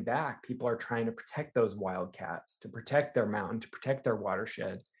fighting back. People are trying to protect those wildcats, to protect their mountain, to protect their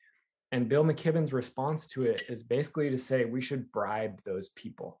watershed. And Bill McKibben's response to it is basically to say we should bribe those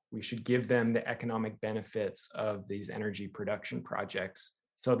people. We should give them the economic benefits of these energy production projects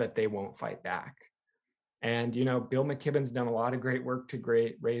so that they won't fight back. And, Bill McKibben's done a lot of great work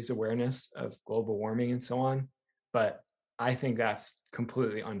to raise awareness of global warming and so on. But I think that's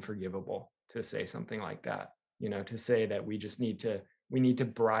completely unforgivable to say something like that, to say that we need to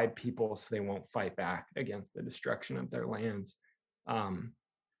bribe people so they won't fight back against the destruction of their lands.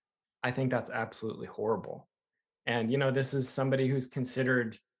 I think that's absolutely horrible. And, this is somebody who's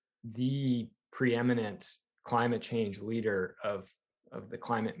considered the preeminent climate change leader of the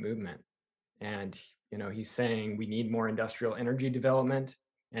climate movement. And, he's saying we need more industrial energy development.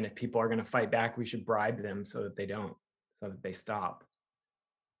 And if people are going to fight back, we should bribe them so that they stop.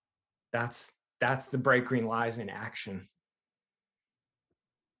 That's the Bright Green Lies in action.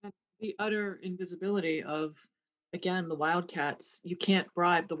 The utter invisibility of, again, the wildcats. You can't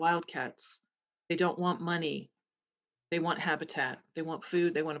bribe the wildcats. They don't want money. They want habitat. They want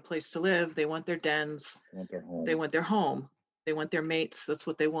food. They want a place to live. They want their dens. They want their home. They want their home. They want their mates. That's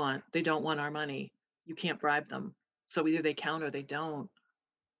what they want. They don't want our money. You can't bribe them. So either they count or they don't.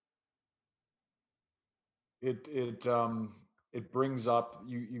 It brings up,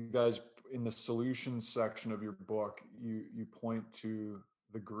 you guys in the solutions section of your book, you point to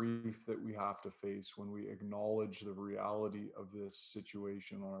the grief that we have to face when we acknowledge the reality of this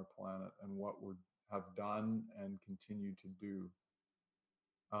situation on our planet and what we have done and continue to do.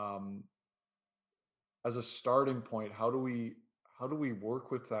 As a starting point, how do we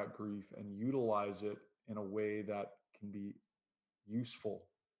work with that grief and utilize it in a way that can be useful?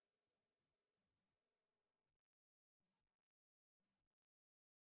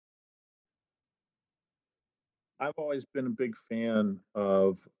 I've always been a big fan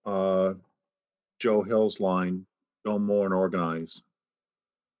of Joe Hill's line, "Go mourn and organize."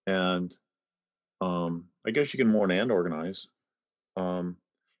 And I guess you can mourn and organize. And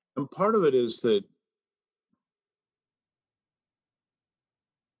part of it is that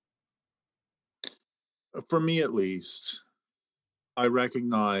for me at least, I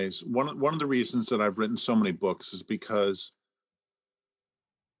recognize one of the reasons that I've written so many books is because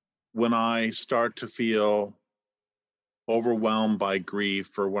when I start to feel overwhelmed by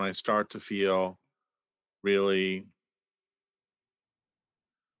grief, or when I start to feel really,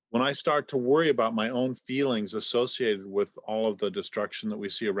 when I start to worry about my own feelings associated with all of the destruction that we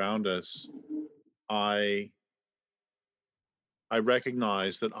see around us, I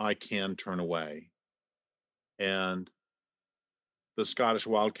recognize that I can turn away. And the Scottish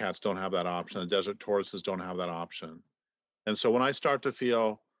wildcats don't have that option. The desert tortoises don't have that option. And so when I start to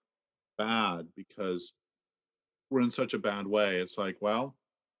feel bad because we're in such a bad way, it's like, well,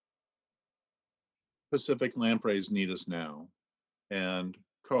 Pacific lampreys need us now, and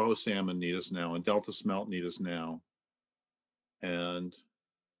coho salmon need us now, and delta smelt need us now. And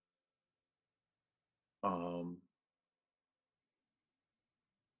um,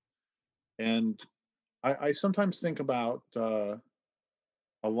 I sometimes think about a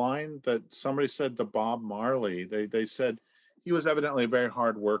line that somebody said to Bob Marley. They said he was evidently a very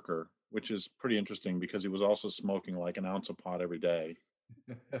hard worker, which is pretty interesting because he was also smoking like an ounce of pot every day.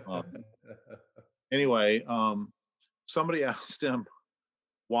 Anyway, somebody asked him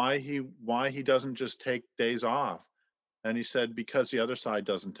why he doesn't just take days off, and he said because the other side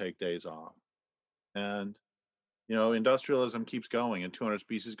doesn't take days off. And industrialism keeps going, and 200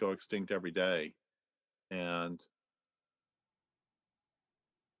 species go extinct every day. And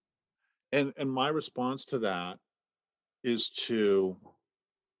my response to that is to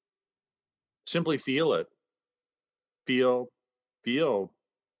simply feel it, feel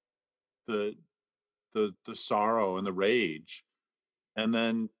the sorrow and the rage, and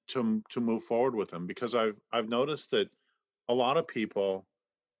then to move forward with them. Because I've noticed that a lot of people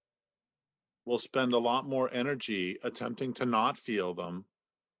will spend a lot more energy attempting to not feel them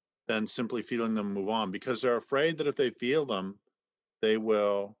than simply feeling them, move on, because they're afraid that if they feel them, they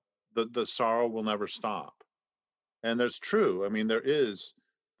will the sorrow will never stop. And that's true. I mean, there is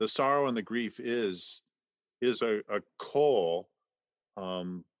the sorrow and the grief is a coal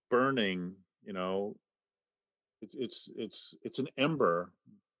burning, it's an ember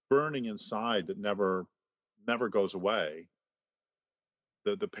burning inside that never goes away.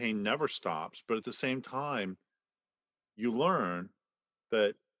 The pain never stops, but at the same time, you learn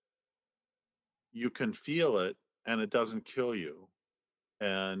that you can feel it and it doesn't kill you,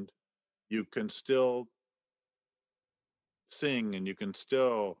 and you can still sing, and you can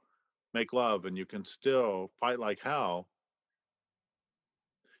still make love, and you can still fight like hell.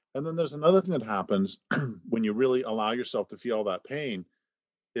 And then there's another thing that happens when you really allow yourself to feel that pain,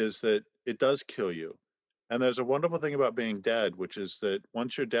 is that it does kill you. And there's a wonderful thing about being dead, which is that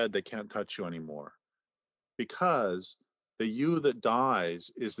once you're dead, they can't touch you anymore, because the you that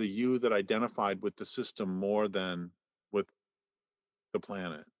dies is the you that identified with the system more than with the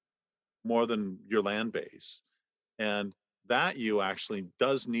planet, more than your land base. And that you actually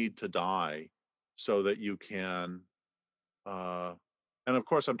does need to die so that you can, uh, and of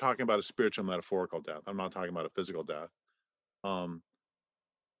course, I'm talking about a spiritual metaphorical death. I'm not talking about a physical death. Um,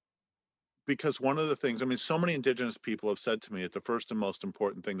 because one of the things, I mean, so many indigenous people have said to me that the first and most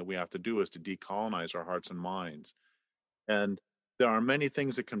important thing that we have to do is to decolonize our hearts and minds. And there are many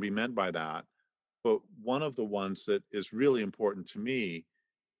things that can be meant by that. But one of the ones that is really important to me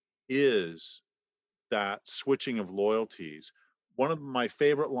is that switching of loyalties. One of my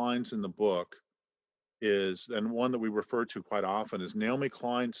favorite lines in the book is, and one that we refer to quite often, is Naomi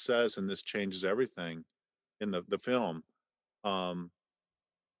Klein says, and this changes everything in the film, um,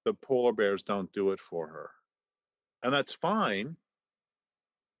 the polar bears don't do it for her. And that's fine,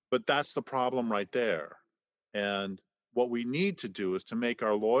 but that's the problem right there. And what we need to do is to make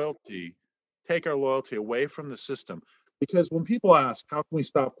our loyalty, take our loyalty away from the system. Because when people ask, how can we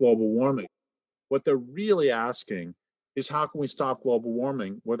stop global warming? What they're really asking is, how can we stop global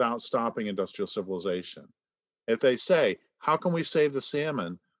warming without stopping industrial civilization? If they say, how can we save the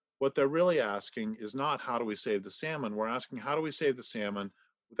salmon? What they're really asking is not, how do we save the salmon? We're asking, how do we save the salmon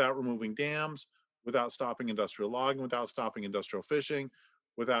without removing dams, without stopping industrial logging, without stopping industrial fishing,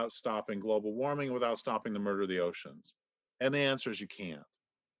 without stopping global warming, without stopping the murder of the oceans? And the answer is, you can't.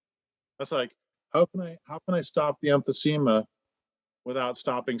 That's like, how can I stop the emphysema without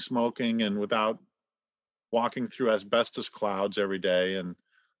stopping smoking and without walking through asbestos clouds every day? And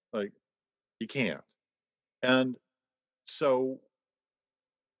like, you can't. And so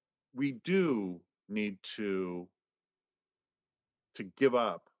we do need to give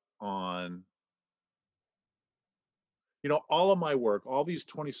up on, all of my work, all these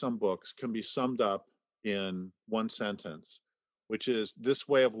 20 some books can be summed up in one sentence, which is, this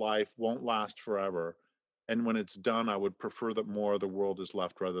way of life won't last forever, and when it's done, I would prefer that more of the world is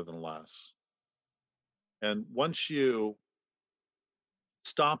left rather than less. And once you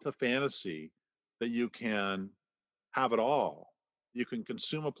stop the fantasy that you can have it all, you can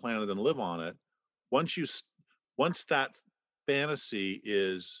consume a planet and live on it, once you once that fantasy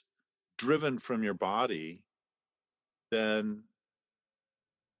is driven from your body, then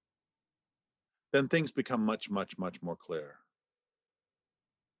things become much, much, much more clear.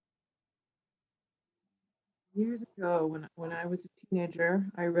 Years ago, when I was a teenager,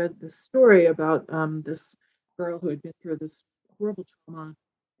 I read this story about this girl who had been through this horrible trauma,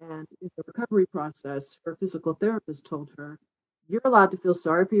 and in the recovery process, her physical therapist told her, "You're allowed to feel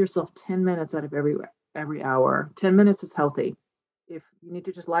sorry for yourself 10 minutes out of every hour. 10 minutes is healthy. If you need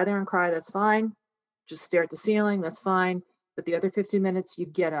to just lie there and cry, that's fine. Just stare at the ceiling, that's fine. But the other 15 minutes, you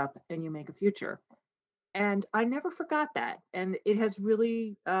get up and you make a future." And I never forgot that, and it has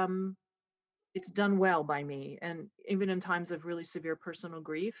really it's done well by me. And even in times of really severe personal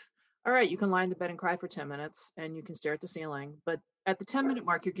grief, all right, you can lie in the bed and cry for 10 minutes and you can stare at the ceiling. But at the 10-minute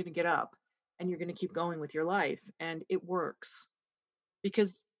mark, you're going to get up and you're going to keep going with your life. And it works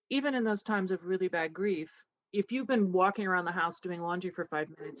because even in those times of really bad grief, if you've been walking around the house doing laundry for 5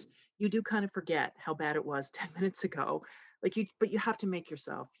 minutes, you do kind of forget how bad it was 10 minutes ago. But you have to make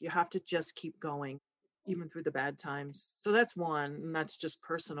yourself, you have to just keep going, even through the bad times. So that's one, and that's just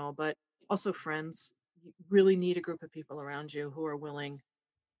personal, but also friends. You really need a group of people around you who are willing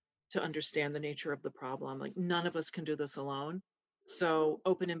to understand the nature of the problem. Like, none of us can do this alone. So,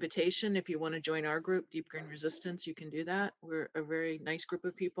 open invitation. If you want to join our group, Deep Green Resistance, you can do that. We're a very nice group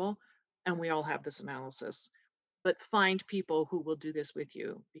of people, and we all have this analysis. But find people who will do this with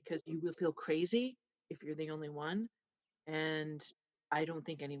you, because you will feel crazy if you're the only one. And I don't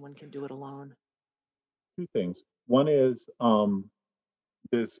think anyone can do it alone. Two things. One is,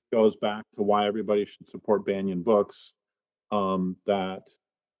 this goes back to why everybody should support Banyan Books. That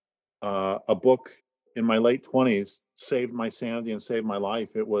a book in my late 20s saved my sanity and saved my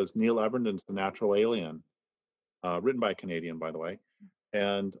life. It was Neil Everinden's The Natural Alien, written by a Canadian, by the way.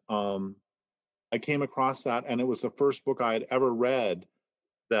 And I came across that, and it was the first book I had ever read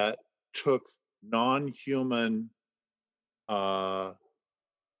that took non-human, the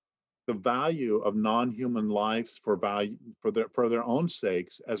value of non-human lives for value for their own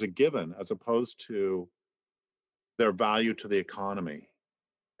sakes as a given, as opposed to their value to the economy.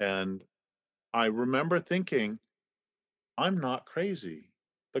 And I remember thinking, I'm not crazy.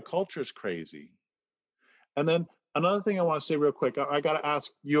 The culture's crazy. And then another thing I want to say real quick, I got to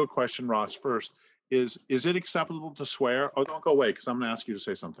ask you a question, Ross, first. Is it acceptable to swear? Oh, don't go away, because I'm going to ask you to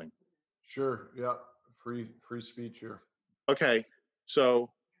say something. Sure. Yeah. Free speech here. Okay. So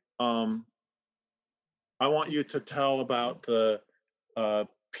I want you to tell about the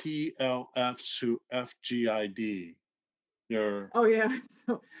PLF to FGID. Oh yeah.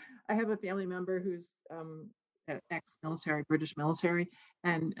 So I have a family member who's ex-military, British military,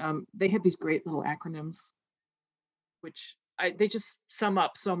 and they have these great little acronyms, which they just sum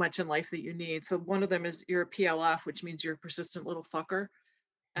up so much in life that you need. So one of them is you're a PLF, which means you're a persistent little fucker.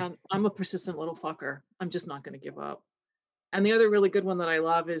 And I'm a persistent little fucker. I'm just not going to give up. And the other really good one that I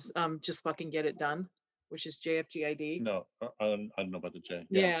love is just fucking get it done, which is JFGID. No, I don't know about the J.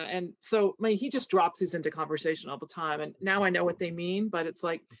 Yeah. And so he just drops these into conversation all the time. And now I know what they mean, but it's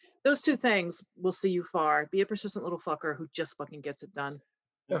like those two things will see you far. Be a persistent little fucker who just fucking gets it done.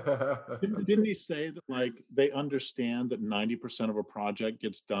 Didn't he say that, like, they understand that 90% of a project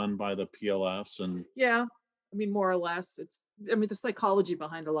gets done by the PLFs? And yeah, I mean, more or less. The psychology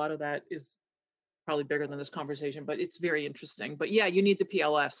behind a lot of that is probably bigger than this conversation, but it's very interesting. But yeah, you need the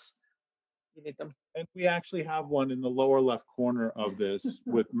PLFs. You need them. And we actually have one in the lower left corner of this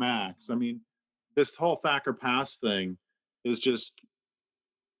with Max. I mean, this whole Thacker Pass thing is just,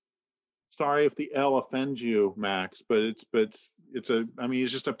 sorry if the L offends you, Max, but it's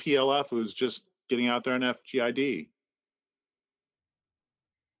just a PLF who's just getting out there in FGID.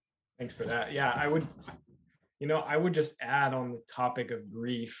 Thanks for that. Yeah, I would just add on the topic of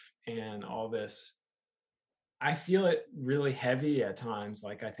grief and all this. I feel it really heavy at times,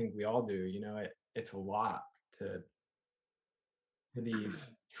 like I think we all do. It's a lot to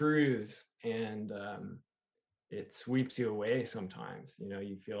these truths, and it sweeps you away sometimes.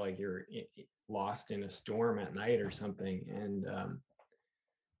 You feel like you're lost in a storm at night or something,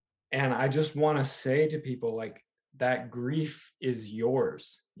 and I just want to say to people, like, that grief is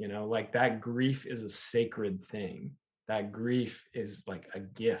yours. Like, that grief is a sacred thing. That grief is like a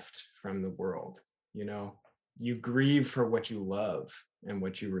gift from the world. You grieve for what you love and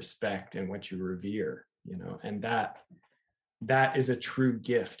what you respect and what you revere, and that is a true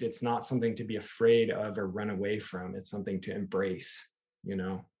gift. It's not something to be afraid of or run away from. It's something to embrace,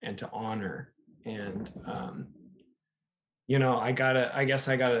 and to honor. And I guess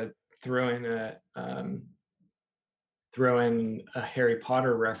I gotta throw in a Harry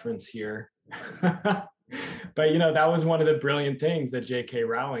Potter reference here. But that was one of the brilliant things that J.K.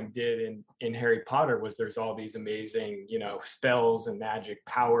 Rowling did in Harry Potter, was there's all these amazing, spells and magic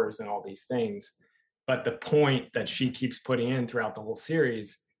powers and all these things. But the point that she keeps putting in throughout the whole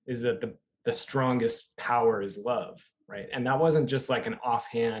series is that the strongest power is love, right? And that wasn't just like an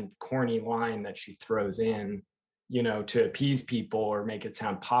offhand, corny line that she throws in, to appease people or make it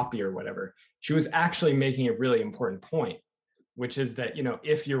sound poppy or whatever. She was actually making a really important point, which is that,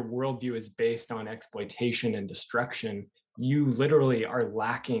 if your worldview is based on exploitation and destruction, you literally are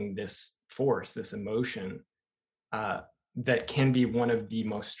lacking this force, this emotion, that can be one of the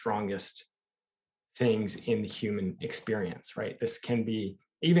most strongest things in the human experience, right? This can be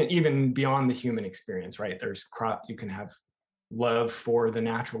even beyond the human experience, right? You can have love for the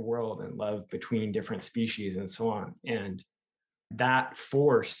natural world and love between different species and so on. And that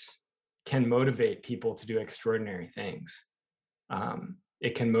force can motivate people to do extraordinary things.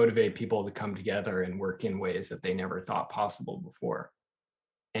 It can motivate people to come together and work in ways that they never thought possible before.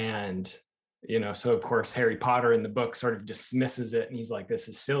 And so of course Harry Potter in the book sort of dismisses it, and he's like, this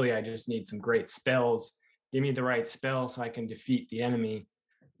is silly, I just need some great spells, give me the right spell so I can defeat the enemy.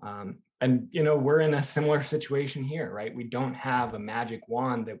 And we're in a similar situation here, right? We don't have a magic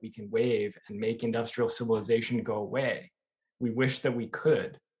wand that we can wave and make industrial civilization go away. We wish that we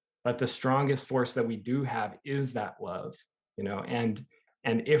could, but the strongest force that we do have is that love, and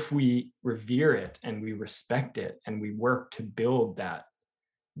if we revere it and we respect it and we work to build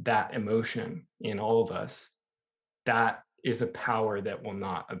that emotion in all of us, that is a power that will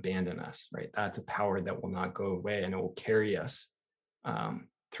not abandon us, right? That's a power that will not go away, and it will carry us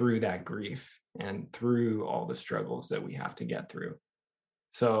through that grief and through all the struggles that we have to get through.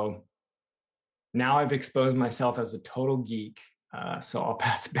 So now I've exposed myself as a total geek. So I'll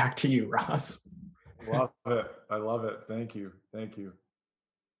pass it back to you, Ross. Love it. I love it. Thank you.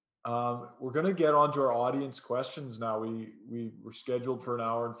 We're going to get on to our audience questions now. We were scheduled for an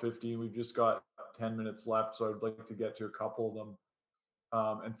hour and 15. We've just got 10 minutes left, so I'd like to get to a couple of them.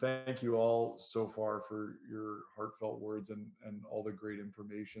 And thank you all so far for your heartfelt words and all the great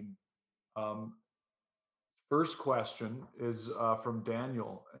information. Um, First question is from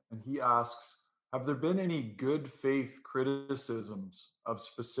Daniel, and he asks, have there been any good faith criticisms of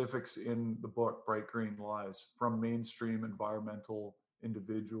specifics in the book Bright Green Lies from mainstream environmental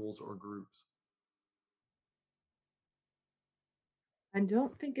individuals or groups? I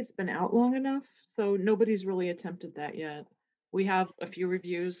don't think it's been out long enough, so nobody's really attempted that yet. We have a few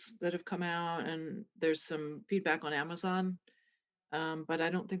reviews that have come out, and there's some feedback on Amazon, but I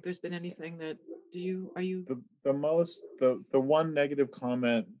don't think there's been anything that. Are you? The one negative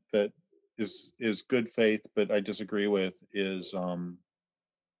comment that is good faith, but I disagree with is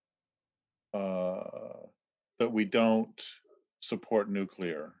that we don't support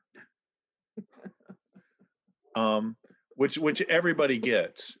nuclear. Which everybody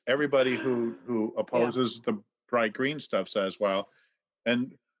gets. Everybody who opposes the bright green stuff says, well,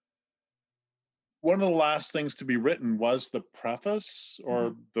 and one of the last things to be written was the preface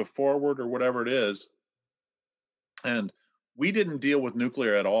or the foreword or whatever it is. And we didn't deal with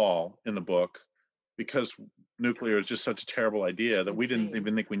nuclear at all in the book because nuclear is just such a terrible idea that we didn't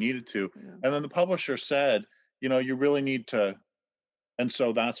even think we needed to. Yeah. And then the publisher said, you really need to. And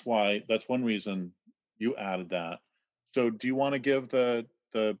so that's one reason you added that. So do you want to give the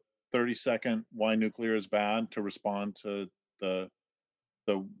 30-second why nuclear is bad to respond to the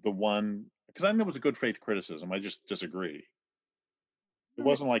one, because I think that was a good faith criticism. I just disagree. It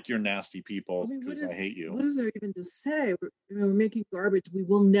wasn't like you're nasty people because I hate you. What is there even to say? We're making garbage we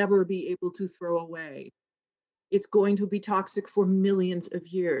will never be able to throw away. It's going to be toxic for millions of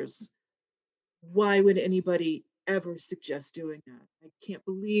years. Why would anybody ever suggest doing that? I can't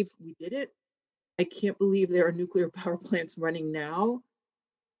believe we did it. I can't believe there are nuclear power plants running now.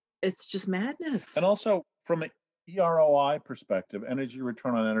 It's just madness. And also from an EROI perspective, energy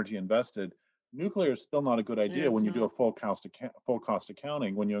return on energy invested, nuclear is still not a good idea when you do a full cost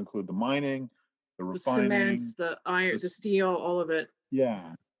accounting, when you include the mining, the refining, cements, the iron, the steel, all of it.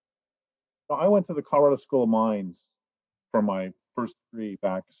 Yeah. So I went to the Colorado School of Mines for my first degree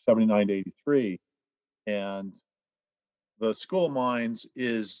back 79 to 83. And the School of Mines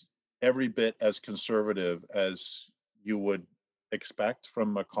is every bit as conservative as you would expect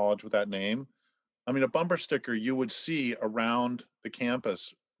from a college with that name. I mean, a bumper sticker you would see around the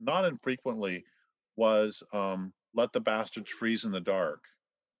campus, not infrequently, was let the bastards freeze in the dark.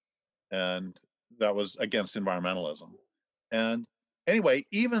 And that was against environmentalism. And anyway,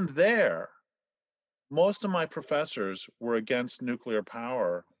 even there, most of my professors were against nuclear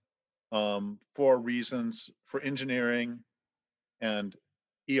power for reasons, for engineering and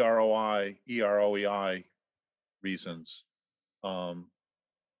EROEI reasons.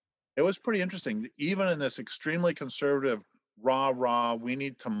 It was pretty interesting. Even in this extremely conservative, we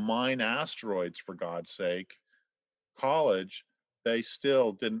need to mine asteroids for God's sake, college, they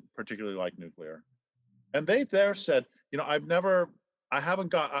still didn't particularly like nuclear. And they there said, I'm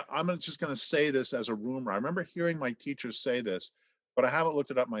just going to say this as a rumor. I remember hearing my teachers say this, but I haven't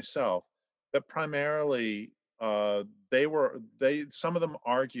looked it up myself, that primarily some of them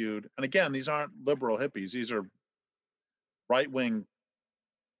argued, and again, these aren't liberal hippies, these are right-wing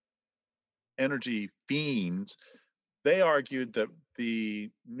energy fiends. They argued that the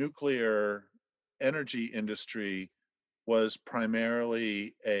nuclear energy industry was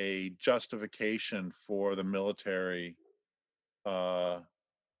primarily a justification for the military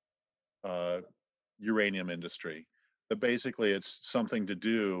uranium industry. That basically it's something to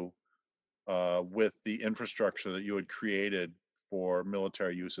do with the infrastructure that you had created for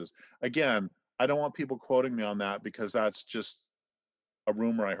military uses. Again, I don't want people quoting me on that because that's just a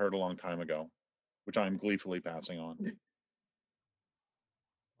rumor I heard a long time ago, which I'm gleefully passing on.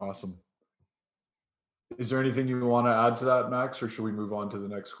 Awesome. Is there anything you want to add to that, Max, or should we move on to the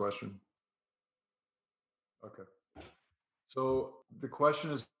next question? Okay. So the question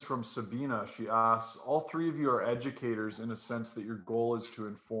is from Sabina. She asks, all three of you are educators in a sense that your goal is to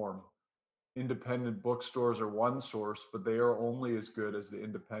inform. Independent bookstores are one source, but they are only as good as the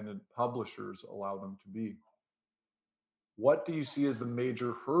independent publishers allow them to be. What do you see as the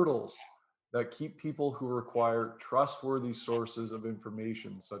major hurdles that keep people who require trustworthy sources of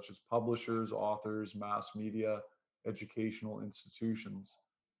information, such as publishers, authors, mass media, educational institutions,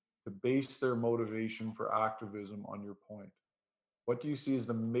 to base their motivation for activism on your point? What do you see as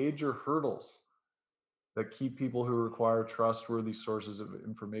the major hurdles that keep people who require trustworthy sources of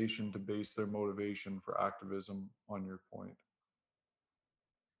information to base their motivation for activism on your point?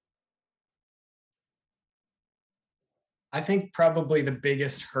 I think probably the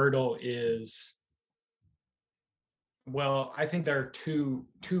biggest hurdle is, well, I think there are two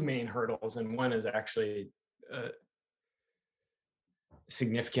main hurdles, and one is actually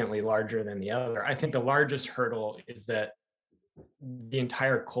significantly larger than the other. I think the largest hurdle is that the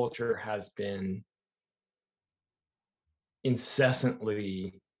entire culture has been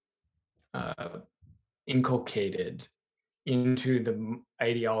incessantly inculcated into the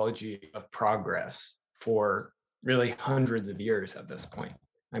ideology of progress for really hundreds of years at this point.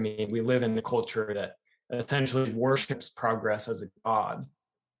 I mean, we live in a culture that essentially worships progress as a god.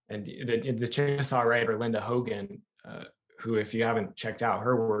 And the Chainsaw writer, Linda Hogan, who, if you haven't checked out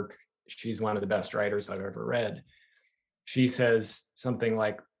her work, she's one of the best writers I've ever read. She says something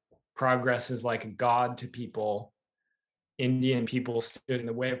like, progress is like a god to people. Indian people stood in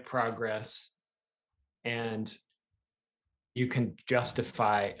the way of progress, and you can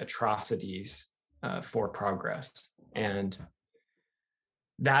justify atrocities for progress. And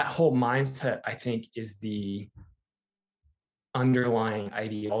that whole mindset, I think, is the underlying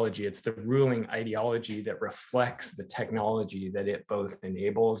ideology. It's the ruling ideology that reflects the technology that it both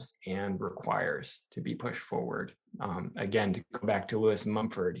enables and requires to be pushed forward. Again, to go back to Lewis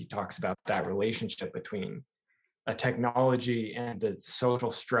Mumford, he talks about that relationship between a technology and the social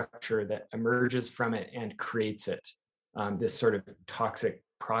structure that emerges from it and creates it. This sort of toxic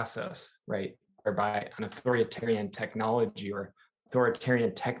process, right? Whereby an authoritarian technology or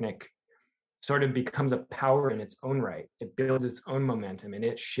authoritarian technique sort of becomes a power in its own right. It builds its own momentum and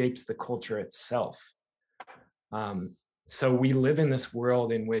it shapes the culture itself. So we live in this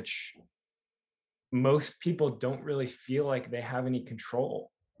world in which most people don't really feel like they have any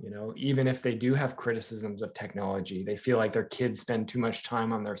control. You know, even if they do have criticisms of technology, they feel like their kids spend too much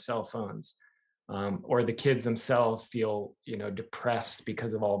time on their cell phones, or the kids themselves feel, you know, depressed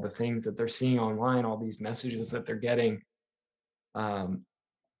because of all the things that they're seeing online, all these messages that they're getting.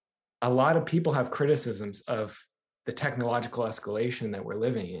 A lot of people have criticisms of the technological escalation that we're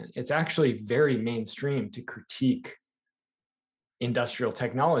living in. It's actually very mainstream to critique industrial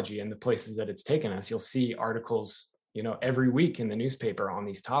technology and the places that it's taken us. You'll see articles, you know, every week in the newspaper on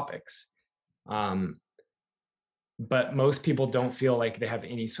these topics. But most people don't feel like they have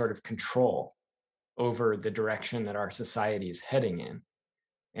any sort of control over the direction that our society is heading in.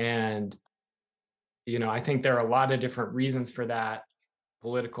 And, you know, I think there are a lot of different reasons for that,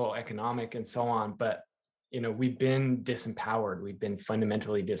 political, economic, and so on. But, you know, we've been disempowered. We've been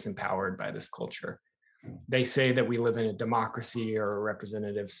fundamentally disempowered by this culture. They say that we live in a democracy or a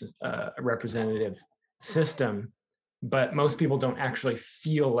representative system, but most people don't actually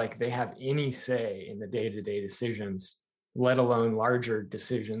feel like they have any say in the day-to-day decisions, let alone larger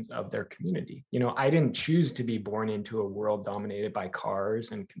decisions of their community. You know, I didn't choose to be born into a world dominated by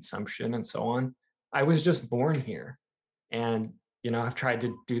cars and consumption and so on. I was just born here. And, you know, I've tried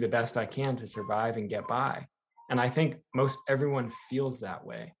to do the best I can to survive and get by. And I think most everyone feels that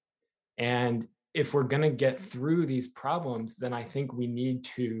way. And if we're going to get through these problems, then I think we need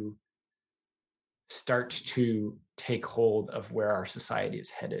to start to take hold of where our society is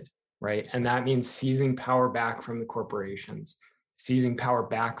headed, right? And that means seizing power back from the corporations, seizing power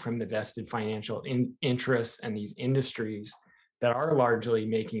back from the vested financial interests and these industries that are largely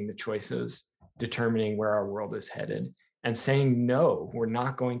making the choices, determining where our world is headed, and saying, no, we're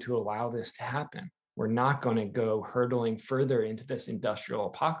not going to allow this to happen. We're not going to go hurtling further into this industrial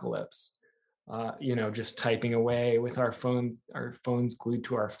apocalypse. You know, just typing away with our phones glued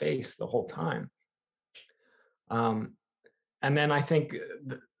to our face the whole time. And then I think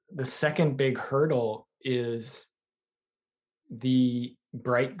the second big hurdle is the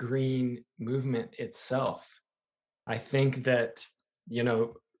bright green movement itself. I think that, you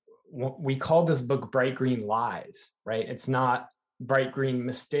know, we call this book Bright Green Lies, right? It's not bright green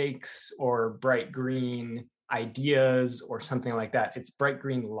mistakes or bright green ideas or something like that. It's bright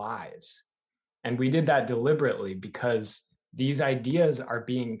green lies. And we did that deliberately because these ideas are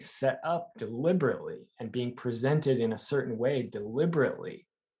being set up deliberately and being presented in a certain way deliberately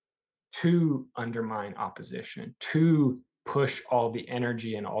to undermine opposition, to push all the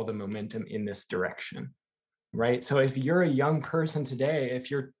energy and all the momentum in this direction, right? So if you're a young person today, if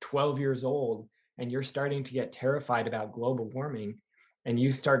you're 12 years old and you're starting to get terrified about global warming, and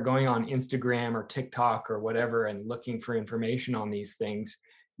you start going on Instagram or TikTok or whatever and looking for information on these things,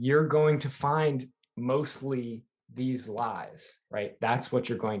 you're going to find mostly these lies, right? That's what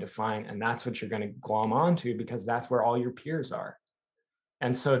you're going to find. And that's what you're going to glom onto because that's where all your peers are.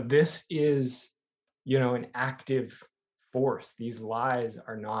 And so this is, you know, an active force. These lies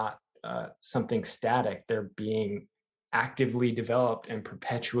are not something static. They're being actively developed and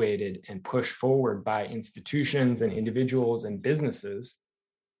perpetuated and pushed forward by institutions and individuals and businesses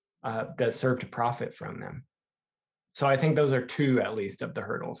that serve to profit from them. So I think those are two, at least, of the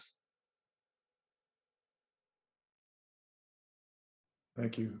hurdles.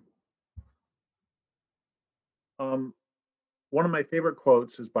 Thank you. One of my favorite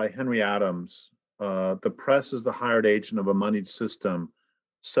quotes is by Henry Adams. The press is the hired agent of a moneyed system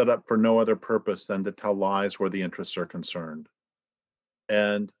set up for no other purpose than to tell lies where the interests are concerned.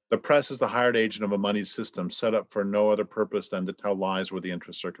 And the press is the hired agent of a moneyed system set up for no other purpose than to tell lies where the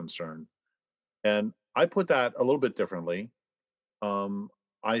interests are concerned. And I put that a little bit differently.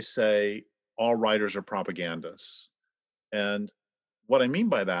 I say all writers are propagandists. And what I mean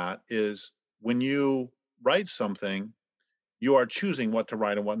by that is when you write something, you are choosing what to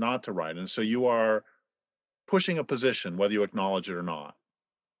write and what not to write. And so you are pushing a position, whether you acknowledge it or not.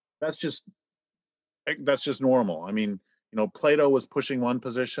 That's just normal. I mean, Plato was pushing one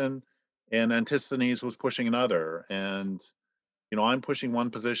position and Antisthenes was pushing another. And, I'm pushing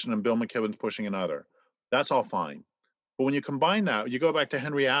one position and Bill McKibben's pushing another. That's all fine. But when you combine that, you go back to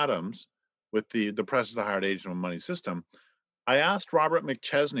Henry Adams with the press is the hired agent of a money system. I asked Robert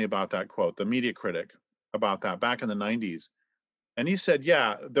McChesney about that quote, the media critic, about that back in the 90s. And he said,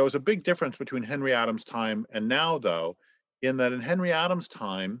 yeah, there was a big difference between Henry Adams' time and now, though, in that in Henry Adams'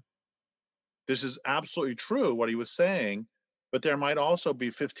 time, this is absolutely true what he was saying, but there might also be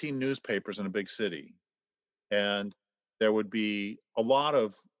 15 newspapers in a big city. And there would be a lot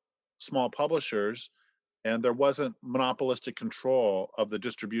of small publishers, and there wasn't monopolistic control of the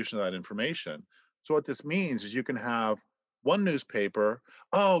distribution of that information. So what this means is you can have one newspaper.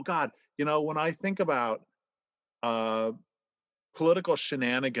 Oh God, when I think about political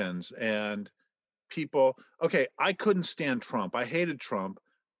shenanigans and people, okay, I couldn't stand Trump. I hated Trump,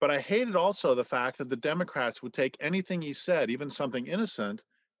 but I hated also the fact that the Democrats would take anything he said, even something innocent,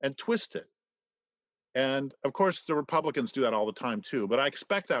 and twist it. And of course, the Republicans do that all the time too, but I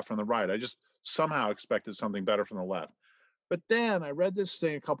expect that from the right. I just somehow expected something better from the left. But then I read this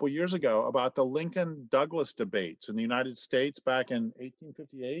thing a couple of years ago about the Lincoln-Douglas debates in the United States back in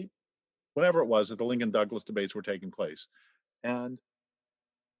 1858, whenever it was that the Lincoln-Douglas debates were taking place. And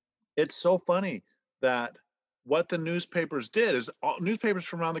it's so funny that what the newspapers did is newspapers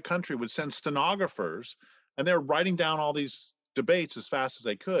from around the country would send stenographers, and they're writing down all these debates as fast as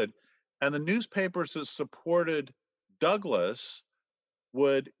they could. And the newspapers that supported Douglas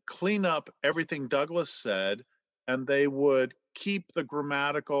would clean up everything Douglas said, and they would keep the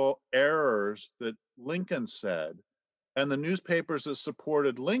grammatical errors that Lincoln said. And the newspapers that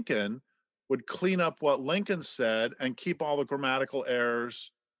supported Lincoln would clean up what Lincoln said and keep all the grammatical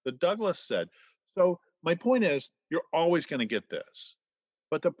errors that Douglas said. So my point is, you're always going to get this.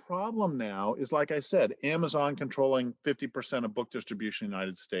 But the problem now is, like I said, Amazon controlling 50% of book distribution in the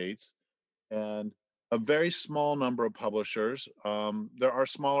United States, and a very small number of publishers. There are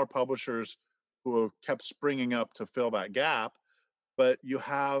smaller publishers who have kept springing up to fill that gap, but you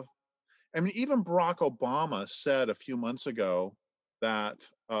have, I mean, even Barack Obama said a few months ago that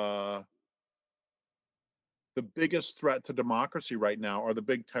the biggest threat to democracy right now are the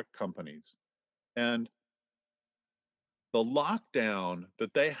big tech companies. And the lockdown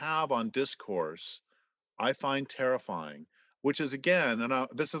that they have on discourse, I find terrifying, which is, again, and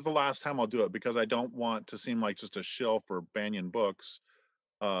this is the last time I'll do it because I don't want to seem like just a shill for Banyan Books.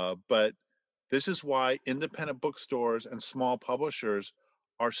 But this is why independent bookstores and small publishers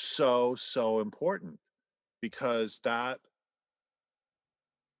are so, so important, because that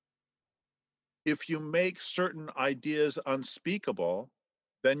if you make certain ideas unspeakable,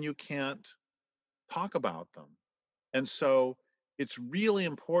 then you can't talk about them. And so it's really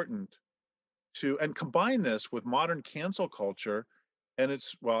important to, and combine this with modern cancel culture. And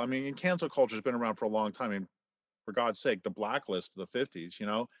it's, well, I mean, cancel culture has been around for a long time. I mean, for God's sake, the blacklist of the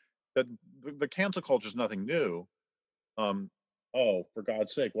 50s, that the cancel culture is nothing new. Oh, for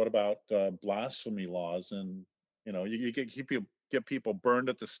God's sake, what about blasphemy laws? And, you get people burned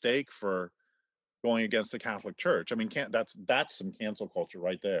at the stake for going against the Catholic Church. I mean, that's some cancel culture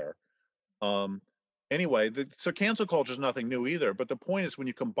right there. Anyway, so cancel culture is nothing new either. But the point is, when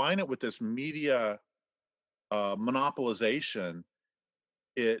you combine it with this media monopolization,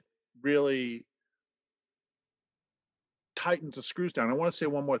 it really tightens the screws down. I want to say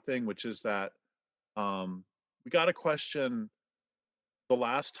one more thing, which is that we got a question the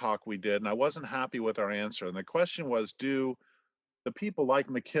last talk we did, and I wasn't happy with our answer. And the question was, do the people like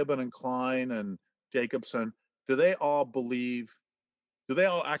McKibben and Klein and Jacobson, do they all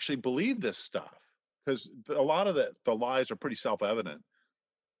actually believe this stuff? Because a lot of the lies are pretty self-evident.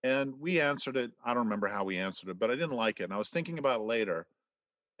 And we answered it. I don't remember how we answered it, but I didn't like it. And I was thinking about it later,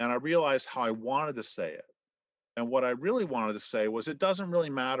 and I realized how I wanted to say it. And what I really wanted to say was, it doesn't really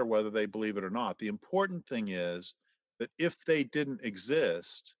matter whether they believe it or not. The important thing is that if they didn't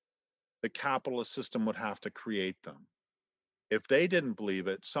exist, the capitalist system would have to create them. If they didn't believe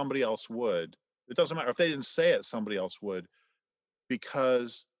it, somebody else would. It doesn't matter if they didn't say it, somebody else would,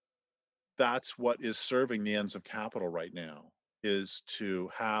 because that's what is serving the ends of capital right now, is to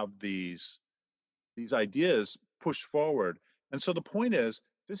have these ideas pushed forward. And so the point is,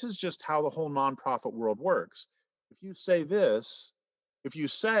 this is just how the whole nonprofit world works. If you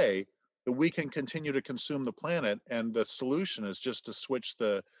say that we can continue to consume the planet, and the solution is just to switch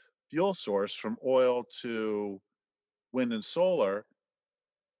the fuel source from oil to wind and solar,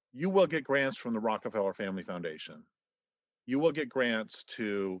 you will get grants from the Rockefeller Family Foundation. You will get grants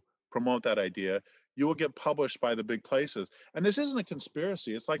to promote that idea. You will get published by the big places. And this isn't a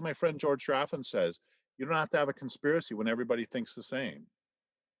conspiracy. It's like my friend George Straffen says, you don't have to have a conspiracy when everybody thinks the same.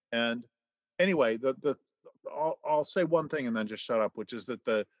 And anyway, I'll say one thing and then just shut up, which is that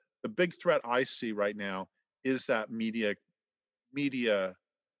the big threat I see right now is that media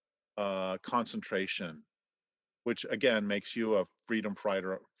concentration, which again makes you a freedom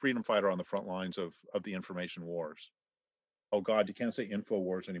fighter on the front lines of the information wars. Oh God, you can't say info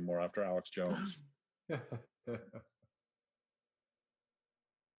wars anymore after Alex Jones.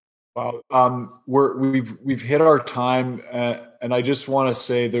 Wow, we've hit our time, and I just want to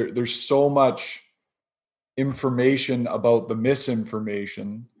say there's so much information about the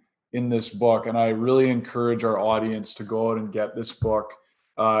misinformation in this book, and I really encourage our audience to go out and get this book.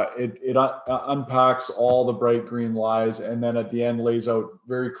 It unpacks all the bright green lies, and then at the end lays out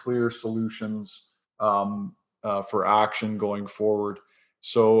very clear solutions for action going forward.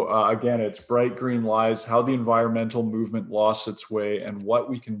 So again, it's Bright Green Lies, How the Environmental Movement Lost Its Way and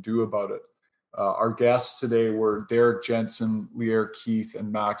What We Can Do About It. Our guests today were Derek Jensen, Lierre Keith,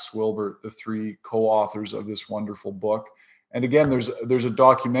 and Max Wilbert, the three co-authors of this wonderful book. And again, there's a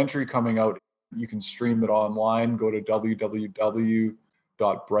documentary coming out. You can stream it online. Go to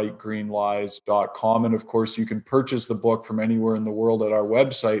www.brightgreenlies.com. And of course, you can purchase the book from anywhere in the world at our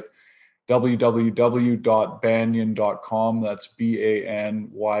website, www.banyan.com. That's BANYEN.com.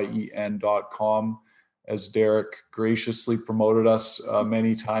 As Derek graciously promoted us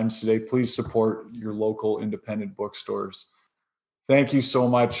many times today, please support your local independent bookstores. Thank you so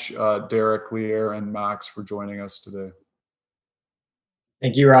much, Derek, Lierre, and Max, for joining us today.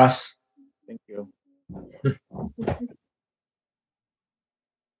 Thank you, Ross. Thank you.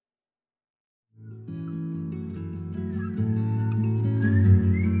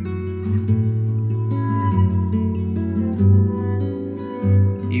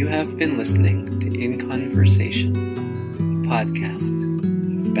 You have been listening to In Conversation, a podcast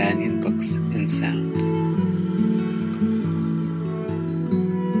of Banyan Books and Sound.